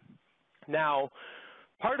them. Now,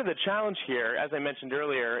 part of the challenge here, as I mentioned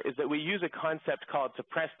earlier, is that we use a concept called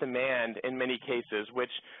suppressed demand in many cases,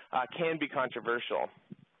 which can be controversial.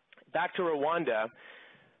 Back to Rwanda,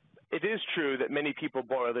 it is true that many people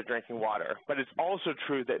boil their drinking water, but it's also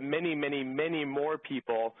true that many, many, many more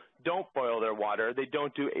people don't boil their water. They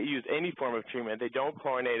don't use any form of treatment. They don't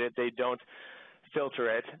chlorinate it. They don't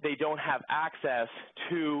filter it. They don't have access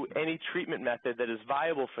to any treatment method that is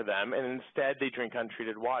viable for them, and instead they drink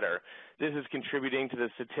untreated water. This is contributing to the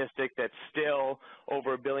statistic that still over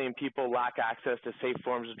 1 billion people lack access to safe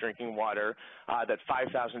forms of drinking water, that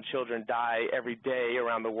 5,000 children die every day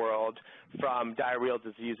around the world from diarrheal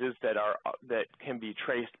diseases that can be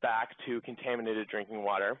traced back to contaminated drinking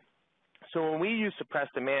water. So when we use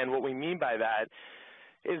suppressed demand, what we mean by that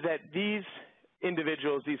is that these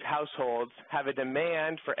individuals, these households, have a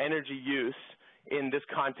demand for energy use in this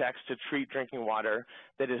context to treat drinking water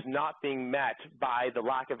that is not being met by the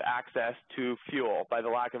lack of access to fuel, by the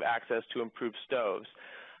lack of access to improved stoves,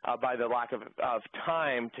 by the lack of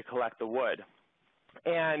time to collect the wood.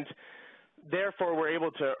 And therefore, we're able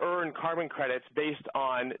to earn carbon credits based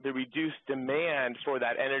on the reduced demand for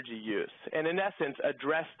that energy use, and in essence,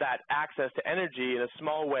 address that access to energy in a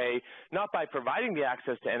small way, not by providing the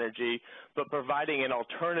access to energy, but providing an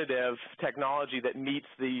alternative technology that meets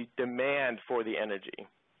the demand for the energy.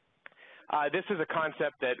 This is a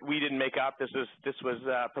concept that we didn't make up. This was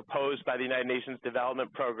proposed by the United Nations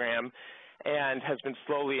Development Program and has been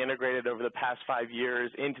slowly integrated over the past 5 years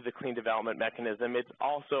into the clean development mechanism. It's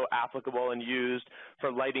also applicable and used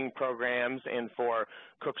for lighting programs and for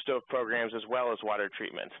cook stove programs, as well as water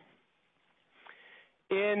treatment.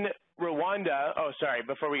 In Rwanda,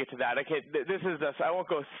 before we get to that, okay, I won't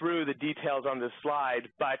go through the details on this slide,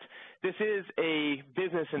 but this is a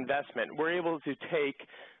business investment. We're able to take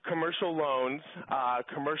commercial loans,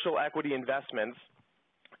 commercial equity investments,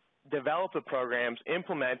 develop the programs,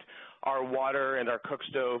 implement our water and our cook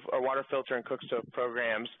stove, our water filter and cook stove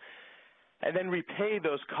programs, and then repay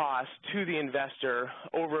those costs to the investor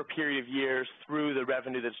over a period of years through the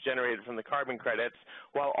revenue that's generated from the carbon credits,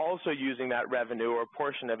 while also using that revenue or a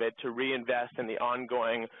portion of it to reinvest in the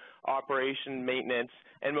ongoing operation, maintenance,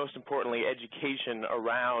 and most importantly, education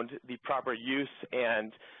around the proper use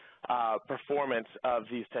and performance of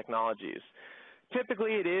these technologies.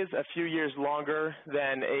 Typically, it is a few years longer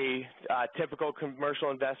than a typical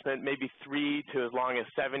commercial investment, maybe 3 to as long as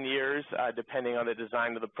 7 years, depending on the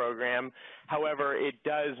design of the program. However, it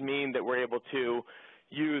does mean that we're able to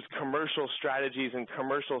use commercial strategies and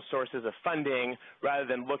commercial sources of funding rather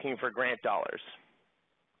than looking for grant dollars.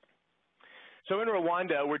 So in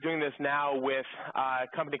Rwanda, we're doing this now with a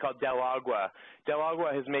company called Del Agua. Del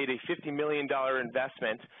Agua has made a $50 million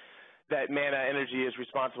investment that Manna Energy is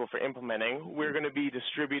responsible for implementing. We're going to be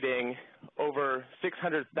distributing over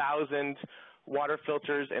 600,000 water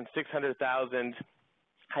filters and 600,000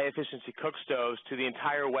 high-efficiency cook stoves to the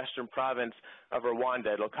entire western province of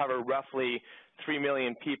Rwanda. It'll cover roughly 3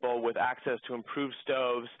 million people with access to improved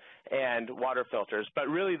stoves and water filters. But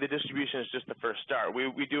really, the distribution is just the first start.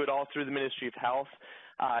 We do it all through the Ministry of Health.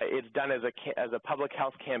 It's done as a public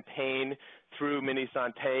health campaign through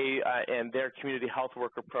Minisante and their community health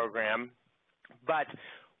worker program. But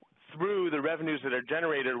through the revenues that are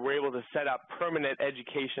generated, we're able to set up permanent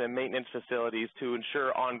education and maintenance facilities to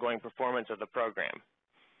ensure ongoing performance of the program.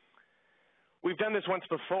 We've done this once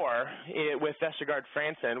before with Vestergaard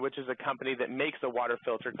Fransen, which is a company that makes a water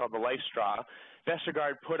filter called the Life Straw.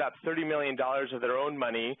 Vestergaard put up $30 million of their own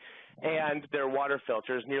money and their water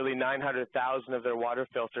filters, nearly 900,000 of their water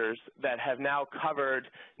filters, that have now covered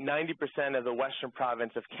 90% of the western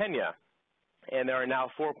province of Kenya. And there are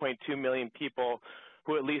now 4.2 million people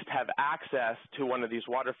who at least have access to one of these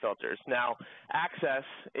water filters. Now, access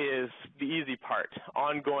is the easy part.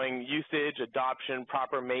 Ongoing usage, adoption,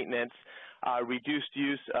 proper maintenance, reduced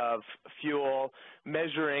use of fuel,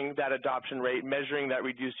 measuring that adoption rate, measuring that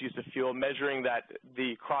reduced use of fuel, measuring that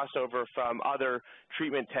the crossover from other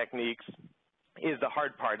treatment techniques is the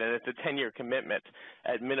hard part, and it's a 10-year commitment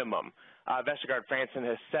at minimum. Vestergaard Fransen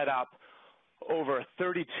has set up over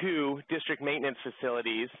 32 district maintenance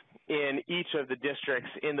facilities in each of the districts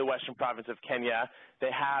in the western province of Kenya.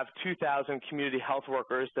 They have 2,000 community health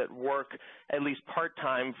workers that work at least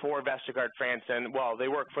part-time for Vestergaard Fransen. Well, they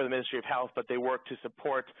work for the Ministry of Health, but they work to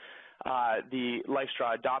support the Life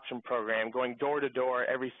Straw adoption program, going door to door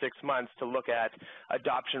every 6 months to look at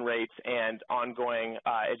adoption rates and ongoing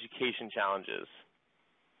education challenges.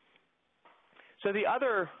 So the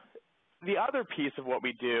other piece of what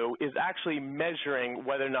we do is actually measuring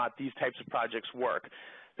whether or not these types of projects work.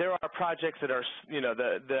 There are projects that are,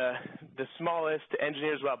 the smallest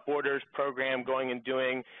Engineers Without Borders program, going and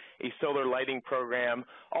doing a solar lighting program,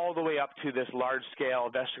 all the way up to this large-scale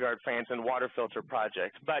Vestergaard Fransen water filter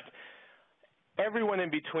project. But everyone in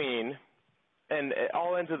between and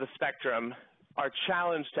all ends of the spectrum are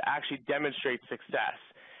challenged to actually demonstrate success.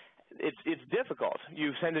 It's difficult.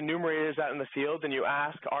 You send enumerators out in the field and you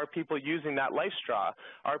ask, are people using that Life Straw?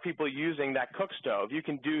 Are people using that cook stove? You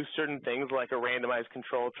can do certain things like a randomized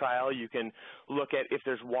control trial. You can look at if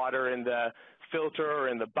there's water in the filter or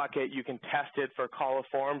in the bucket. You can test it for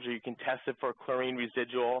coliforms, or you can test it for chlorine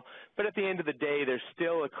residual. But at the end of the day, there's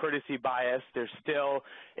still a courtesy bias. There's still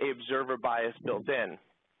an observer bias built in.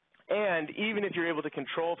 And even if you're able to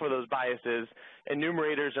control for those biases,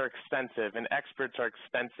 enumerators are expensive and experts are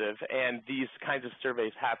expensive, and these kinds of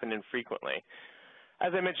surveys happen infrequently.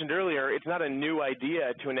 As I mentioned earlier, it's not a new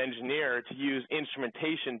idea to an engineer to use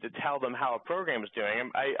instrumentation to tell them how a program is doing.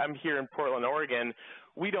 I'm here in Portland, Oregon.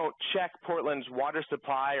 We don't check Portland's water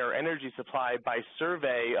supply or energy supply by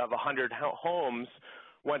survey of 100 homes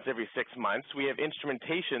once every 6 months. We have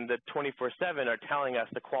instrumentation that 24/7 are telling us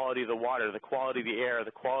the quality of the water, the quality of the air,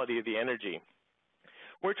 the quality of the energy.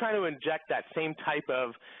 We're trying to inject that same type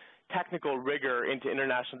of technical rigor into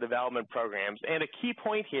international development programs. And a key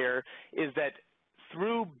point here is that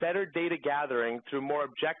through better data gathering, through more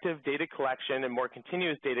objective data collection and more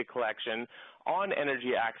continuous data collection on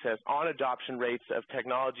energy access, on adoption rates of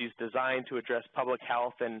technologies designed to address public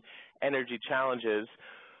health and energy challenges,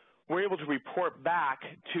 we're able to report back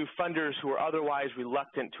to funders who are otherwise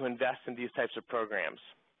reluctant to invest in these types of programs.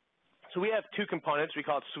 So we have two components. We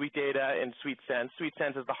call it Sweet Data and Sweet Sense. Sweet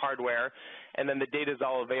Sense is the hardware, and then the data is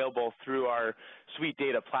all available through our Sweet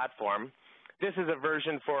Data platform. This is a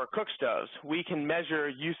version for cook stoves. We can measure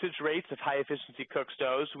usage rates of high-efficiency cook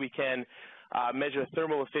stoves. We can measure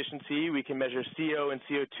thermal efficiency. We can measure CO and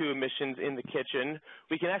CO2 emissions in the kitchen.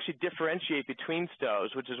 We can actually differentiate between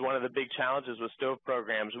stoves, which is one of the big challenges with stove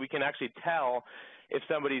programs. We can actually tell if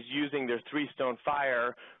somebody's using their 3-stone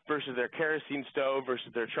fire versus their kerosene stove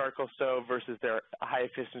versus their charcoal stove versus their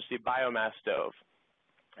high-efficiency biomass stove.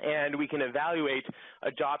 And we can evaluate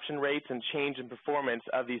adoption rates and change in performance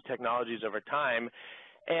of these technologies over time,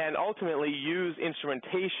 and ultimately use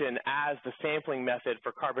instrumentation as the sampling method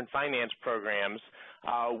for carbon finance programs,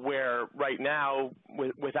 where right now,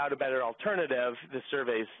 without a better alternative, the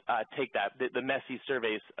surveys take that. The messy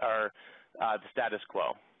surveys are the status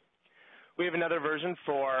quo. We have another version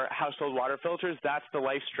for household water filters. That's the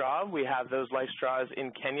Life Straw. We have those Life Straws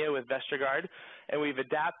in Kenya with Vestergaard, and we've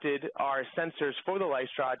adapted our sensors for the Life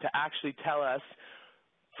Straw to actually tell us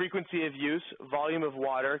frequency of use, volume of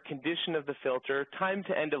water, condition of the filter, time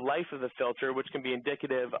to end of life of the filter, which can be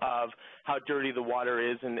indicative of how dirty the water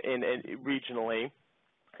is regionally.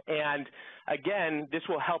 And again, this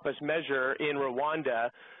will help us measure in Rwanda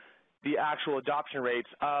the actual adoption rates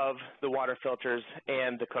of the water filters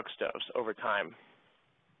and the cook stoves over time.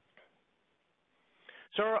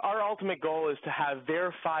 So our ultimate goal is to have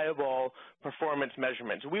verifiable performance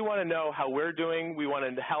measurements. We want to know how we're doing. We want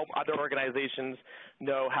to help other organizations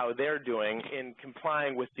know how they're doing in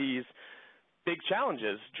complying with these big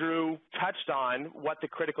challenges. Drew touched on what the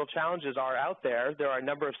critical challenges are out there. There are a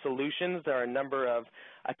number of solutions, there are a number of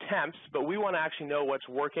attempts, but we want to actually know what's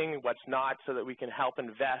working and what's not so that we can help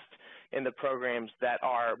invest in the programs that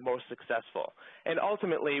are most successful. And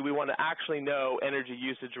ultimately, we want to actually know energy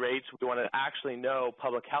usage rates. We want to actually know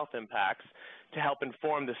public health impacts to help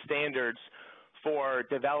inform the standards for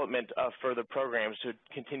development of further programs to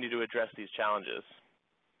continue to address these challenges.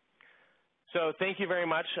 So thank you very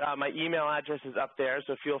much. My email address is up there,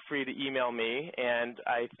 so feel free to email me, and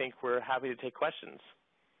I think we're happy to take questions.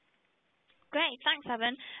 Great, thanks,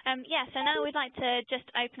 Evan. So now we'd like to just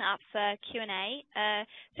open it up for Q&A.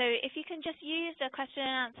 So if you can just use the question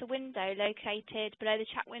and answer window located below the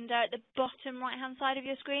chat window at the bottom right-hand side of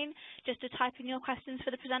your screen, just to type in your questions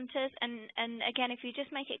for the presenters. And again, if you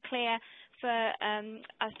just make it clear for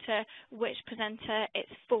as to which presenter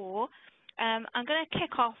it's for. I'm going to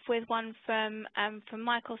kick off with one from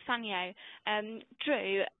Michael Sanyo.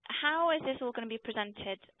 Drew, how is this all going to be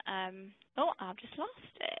presented? Oh, I've just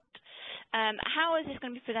lost it. How is this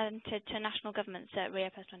going to be presented to national governments at Rio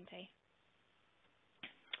 +20?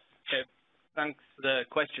 Okay, thanks for the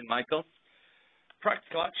question, Michael.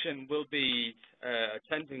 Practical Action will be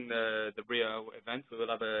attending the Rio event. We will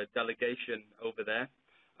have a delegation over there,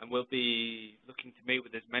 and we'll be looking to meet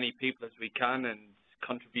with as many people as we can and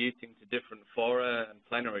contributing to different fora and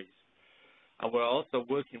plenaries. And we're also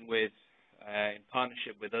working with, in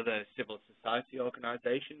partnership with other civil society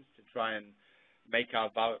organizations to try and make our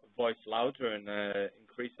voice louder and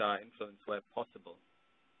increase our influence where possible.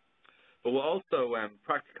 But we're also,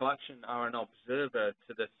 Practical Action are an observer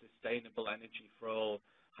to the Sustainable Energy for All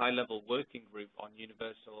high-level working group on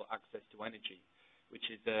universal access to energy, which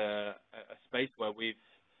is a space where we've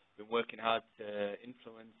been working hard to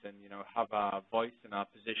influence and, have our voice and our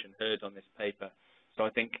position heard on this paper. So I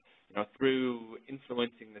think, through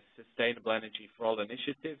influencing the Sustainable Energy for All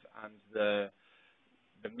initiative and the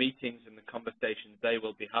meetings and the conversations they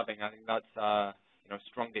will be having, I think that's our,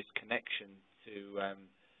 strongest connection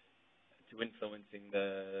to influencing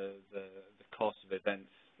the course of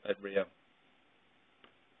events at Rio.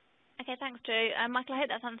 Okay, thanks, Drew. Michael, I hope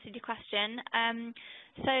that's answered your question.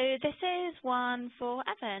 So this is one for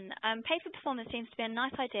Evan. Pay for performance seems to be a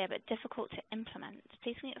nice idea, but difficult to implement.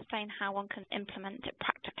 Please can you explain how one can implement it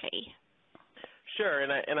practically? Sure,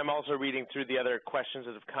 and I'm also reading through the other questions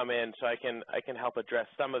that have come in, so I can help address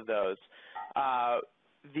some of those.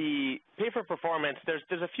 The pay for performance,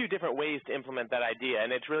 there's a few different ways to implement that idea,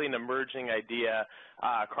 and it's really an emerging idea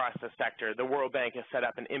across the sector. The World Bank has set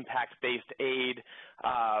up an impact-based aid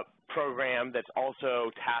program that's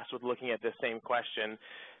also tasked with looking at this same question.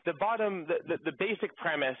 The basic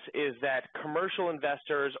premise is that commercial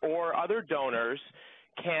investors or other donors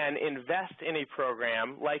can invest in a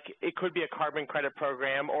program, like it could be a carbon credit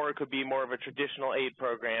program or it could be more of a traditional aid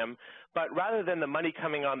program, but rather than the money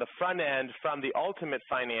coming on the front end from the ultimate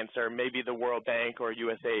financer, maybe the World Bank or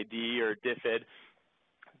USAID or DFID,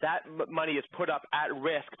 that money is put up at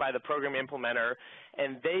risk by the program implementer,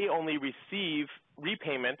 and they only receive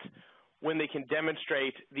repayment when they can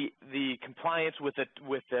demonstrate the compliance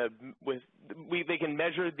they can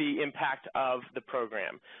measure the impact of the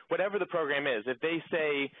program, whatever the program is. If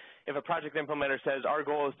a project implementer says our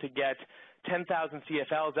goal is to get 10,000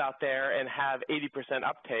 CFLs out there and have 80%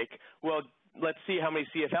 uptake, well, let's see how many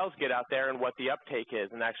CFLs get out there and what the uptake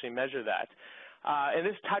is and actually measure that. And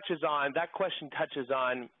that question touches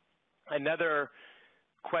on another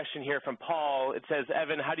question here from Paul. It says,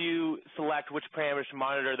 Evan, how do you select which parameters to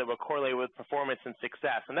monitor that will correlate with performance and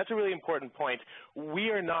success? And that's a really important point.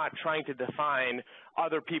 We are not trying to define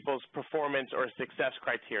other people's performance or success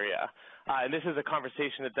criteria. And this is a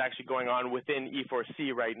conversation that's actually going on within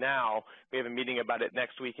E4C right now. We have a meeting about it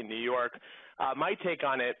next week in New York. My take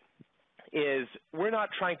on it is we're not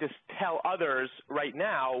trying to tell others right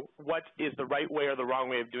now what is the right way or the wrong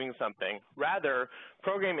way of doing something. Rather,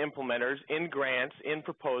 program implementers in grants, in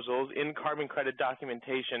proposals, in carbon credit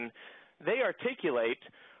documentation, they articulate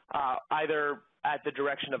either at the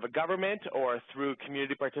direction of a government or through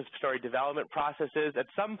community participatory development processes. At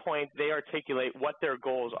some point, they articulate what their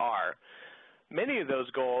goals are. Many of those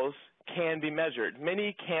goals can be measured.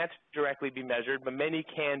 Many can't directly be measured, but many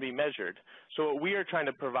can be measured. So what we are trying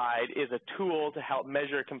to provide is a tool to help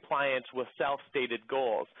measure compliance with self-stated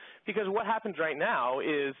goals. Because what happens right now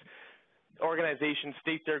is organizations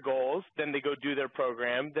state their goals, then they go do their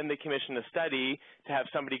program, then they commission a study to have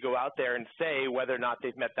somebody go out there and say whether or not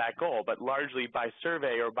they've met that goal. But largely by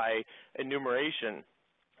survey or by enumeration,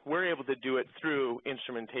 we're able to do it through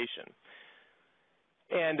instrumentation.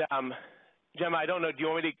 And Gemma, I don't know, do you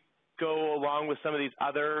want me to go along with some of these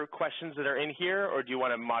other questions that are in here, or do you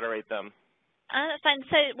want to moderate them? That's fine.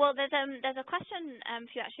 So, well, there's a question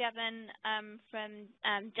for you actually, Evan, from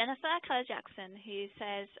Jennifer Keller-Jackson, who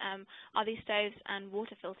says, are these stoves and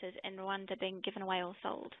water filters in Rwanda being given away or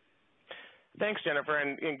sold? Thanks, Jennifer,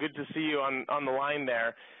 and good to see you on the line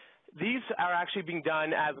there. These are actually being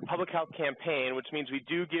done as a public health campaign, which means we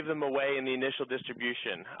do give them away in the initial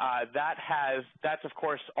distribution. That's of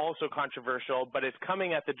course also controversial, but it's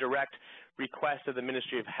coming at the direct request of the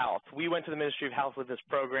Ministry of Health. We went to the Ministry of Health with this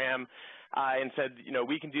program and said, you know,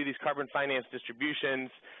 we can do these carbon finance distributions.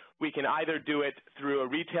 We can either do it through a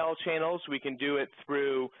retail channels, we can do it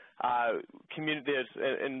through communities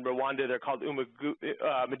in Rwanda. They're called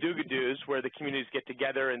Madugadus, where the communities get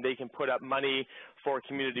together and they can put up money for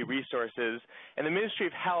community resources. And the Ministry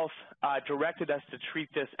of Health directed us to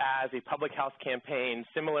treat this as a public health campaign,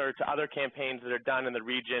 similar to other campaigns that are done in the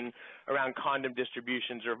region around condom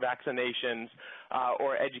distributions or vaccinations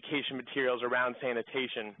or education materials around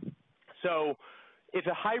sanitation. So it's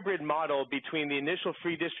a hybrid model between the initial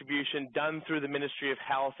free distribution done through the Ministry of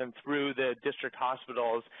Health and through the district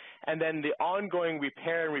hospitals, and then the ongoing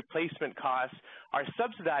repair and replacement costs are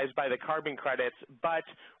subsidized by the carbon credits, but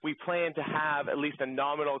we plan to have at least a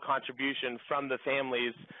nominal contribution from the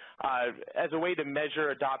families as a way to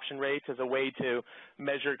measure adoption rates, as a way to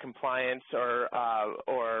measure compliance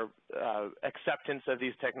or acceptance of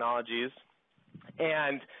these technologies,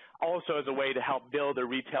 and also as a way to help build a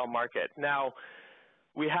retail market. Now,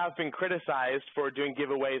 we have been criticized for doing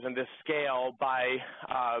giveaways on this scale by,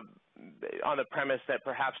 on the premise that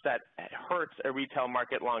perhaps that hurts a retail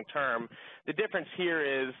market long term. The difference here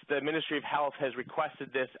is the Ministry of Health has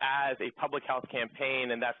requested this as a public health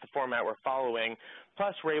campaign, and that's the format we're following.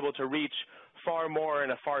 Plus, we're able to reach far more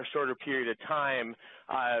in a far shorter period of time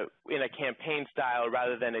in a campaign style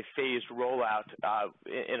rather than a phased rollout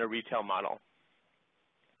in a retail model.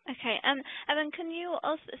 Okay, Evan, can you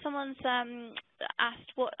also, someone's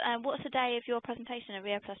asked what's the day of your presentation at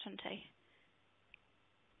Rio Plus 20?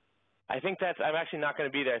 I think I'm actually not going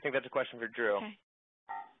to be there. I think that's a question for Drew. Okay.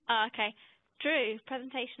 Okay. Drew,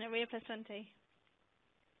 presentation at Rio Plus 20.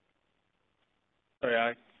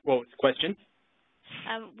 Sorry, what was the question?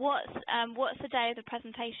 What's the day of the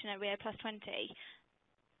presentation at Rio Plus 20?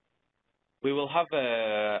 We will have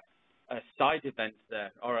a side event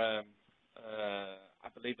there, or I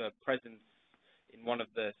believe a presence in one of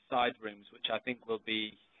the side rooms, which I think will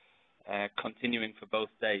be continuing for both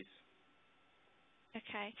days.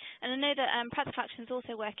 Okay, and I know that Practical Action is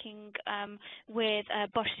also working with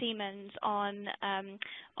Bosch Siemens on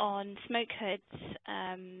smoke hoods,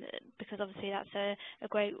 because obviously that's a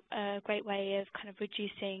great way of kind of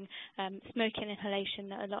reducing smoking inhalation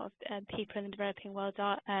that a lot of people in the developing world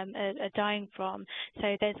are dying from.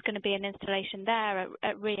 So there's going to be an installation there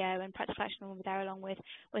at Rio, and Practical Action will be there along with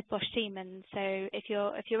Bosch Siemens. So if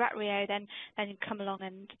you're at Rio, then you come along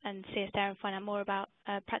and see us there and find out more about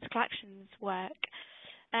Practical Action's work.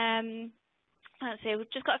 Let's see, we've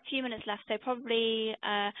just got a few minutes left, so probably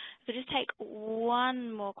we'll just take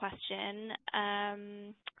one more question.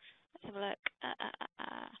 Let's have a look.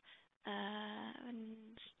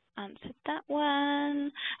 Answered that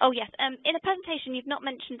one. Oh yes, in the presentation you've not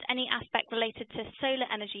mentioned any aspect related to solar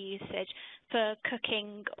energy usage for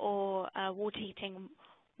cooking or water heating.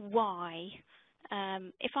 Why?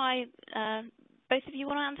 Both of you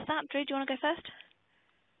want to answer that? Drew, do you want to go first?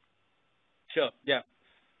 Sure, yeah.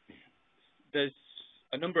 There's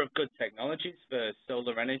a number of good technologies for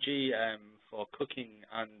solar energy for cooking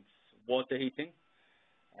and water heating,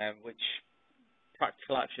 which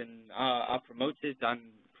Practical Action are promoting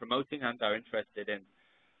and are interested in.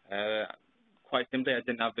 Quite simply, I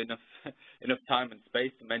didn't have enough time and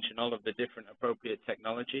space to mention all of the different appropriate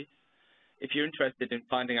technologies. If you're interested in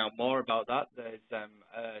finding out more about that, there's a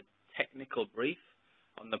technical brief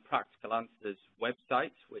on the Practical Answers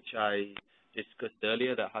website, which I discussed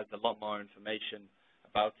earlier, that has a lot more information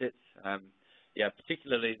about it. Yeah,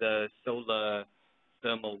 particularly the solar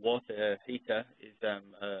thermal water heater is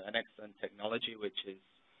an excellent technology, which is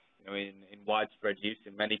in widespread use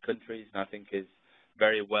in many countries, and I think is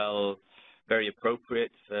very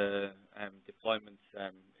appropriate for deployments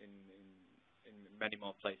in many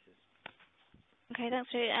more places. Okay,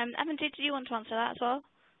 thanks, Drew. Evan, did you want to answer that as well?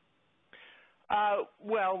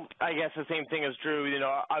 Well, I guess the same thing as Drew.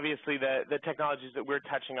 Obviously the technologies that we're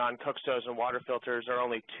touching on, cook stoves and water filters, are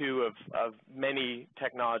only two of many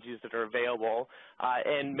technologies that are available,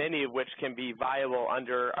 and many of which can be viable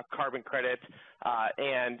under a carbon credit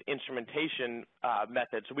and instrumentation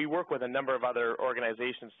method. So we work with a number of other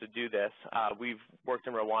organizations to do this. We've worked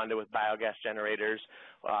in Rwanda with biogas generators,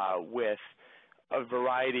 with a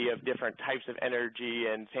variety of different types of energy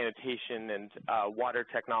and sanitation and water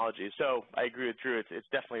technologies. So I agree with Drew, it's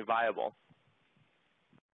definitely viable.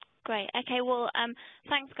 Great. Okay. Well,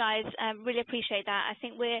 thanks, guys. Really appreciate that. I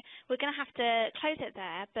think we're going to have to close it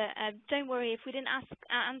there, but don't worry if we didn't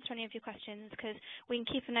answer any of your questions, because we can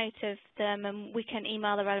keep a note of them and we can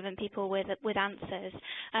email the relevant people with answers.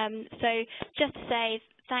 So just to say,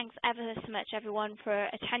 thanks ever so much, everyone, for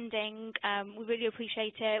attending. We really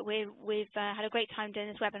appreciate it. We've had a great time doing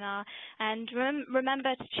this webinar. And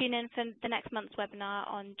remember to tune in for the next month's webinar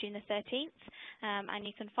on June the 13th. And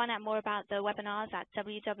you can find out more about the webinars at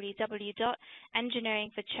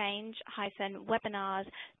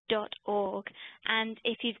www.engineeringforchange-webinars.org. And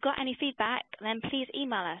if you've got any feedback, then please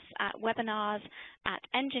email us at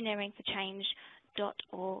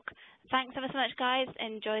webinars@engineeringforchange.org. Thanks ever so much, guys.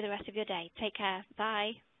 Enjoy the rest of your day. Take care.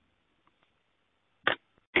 Bye.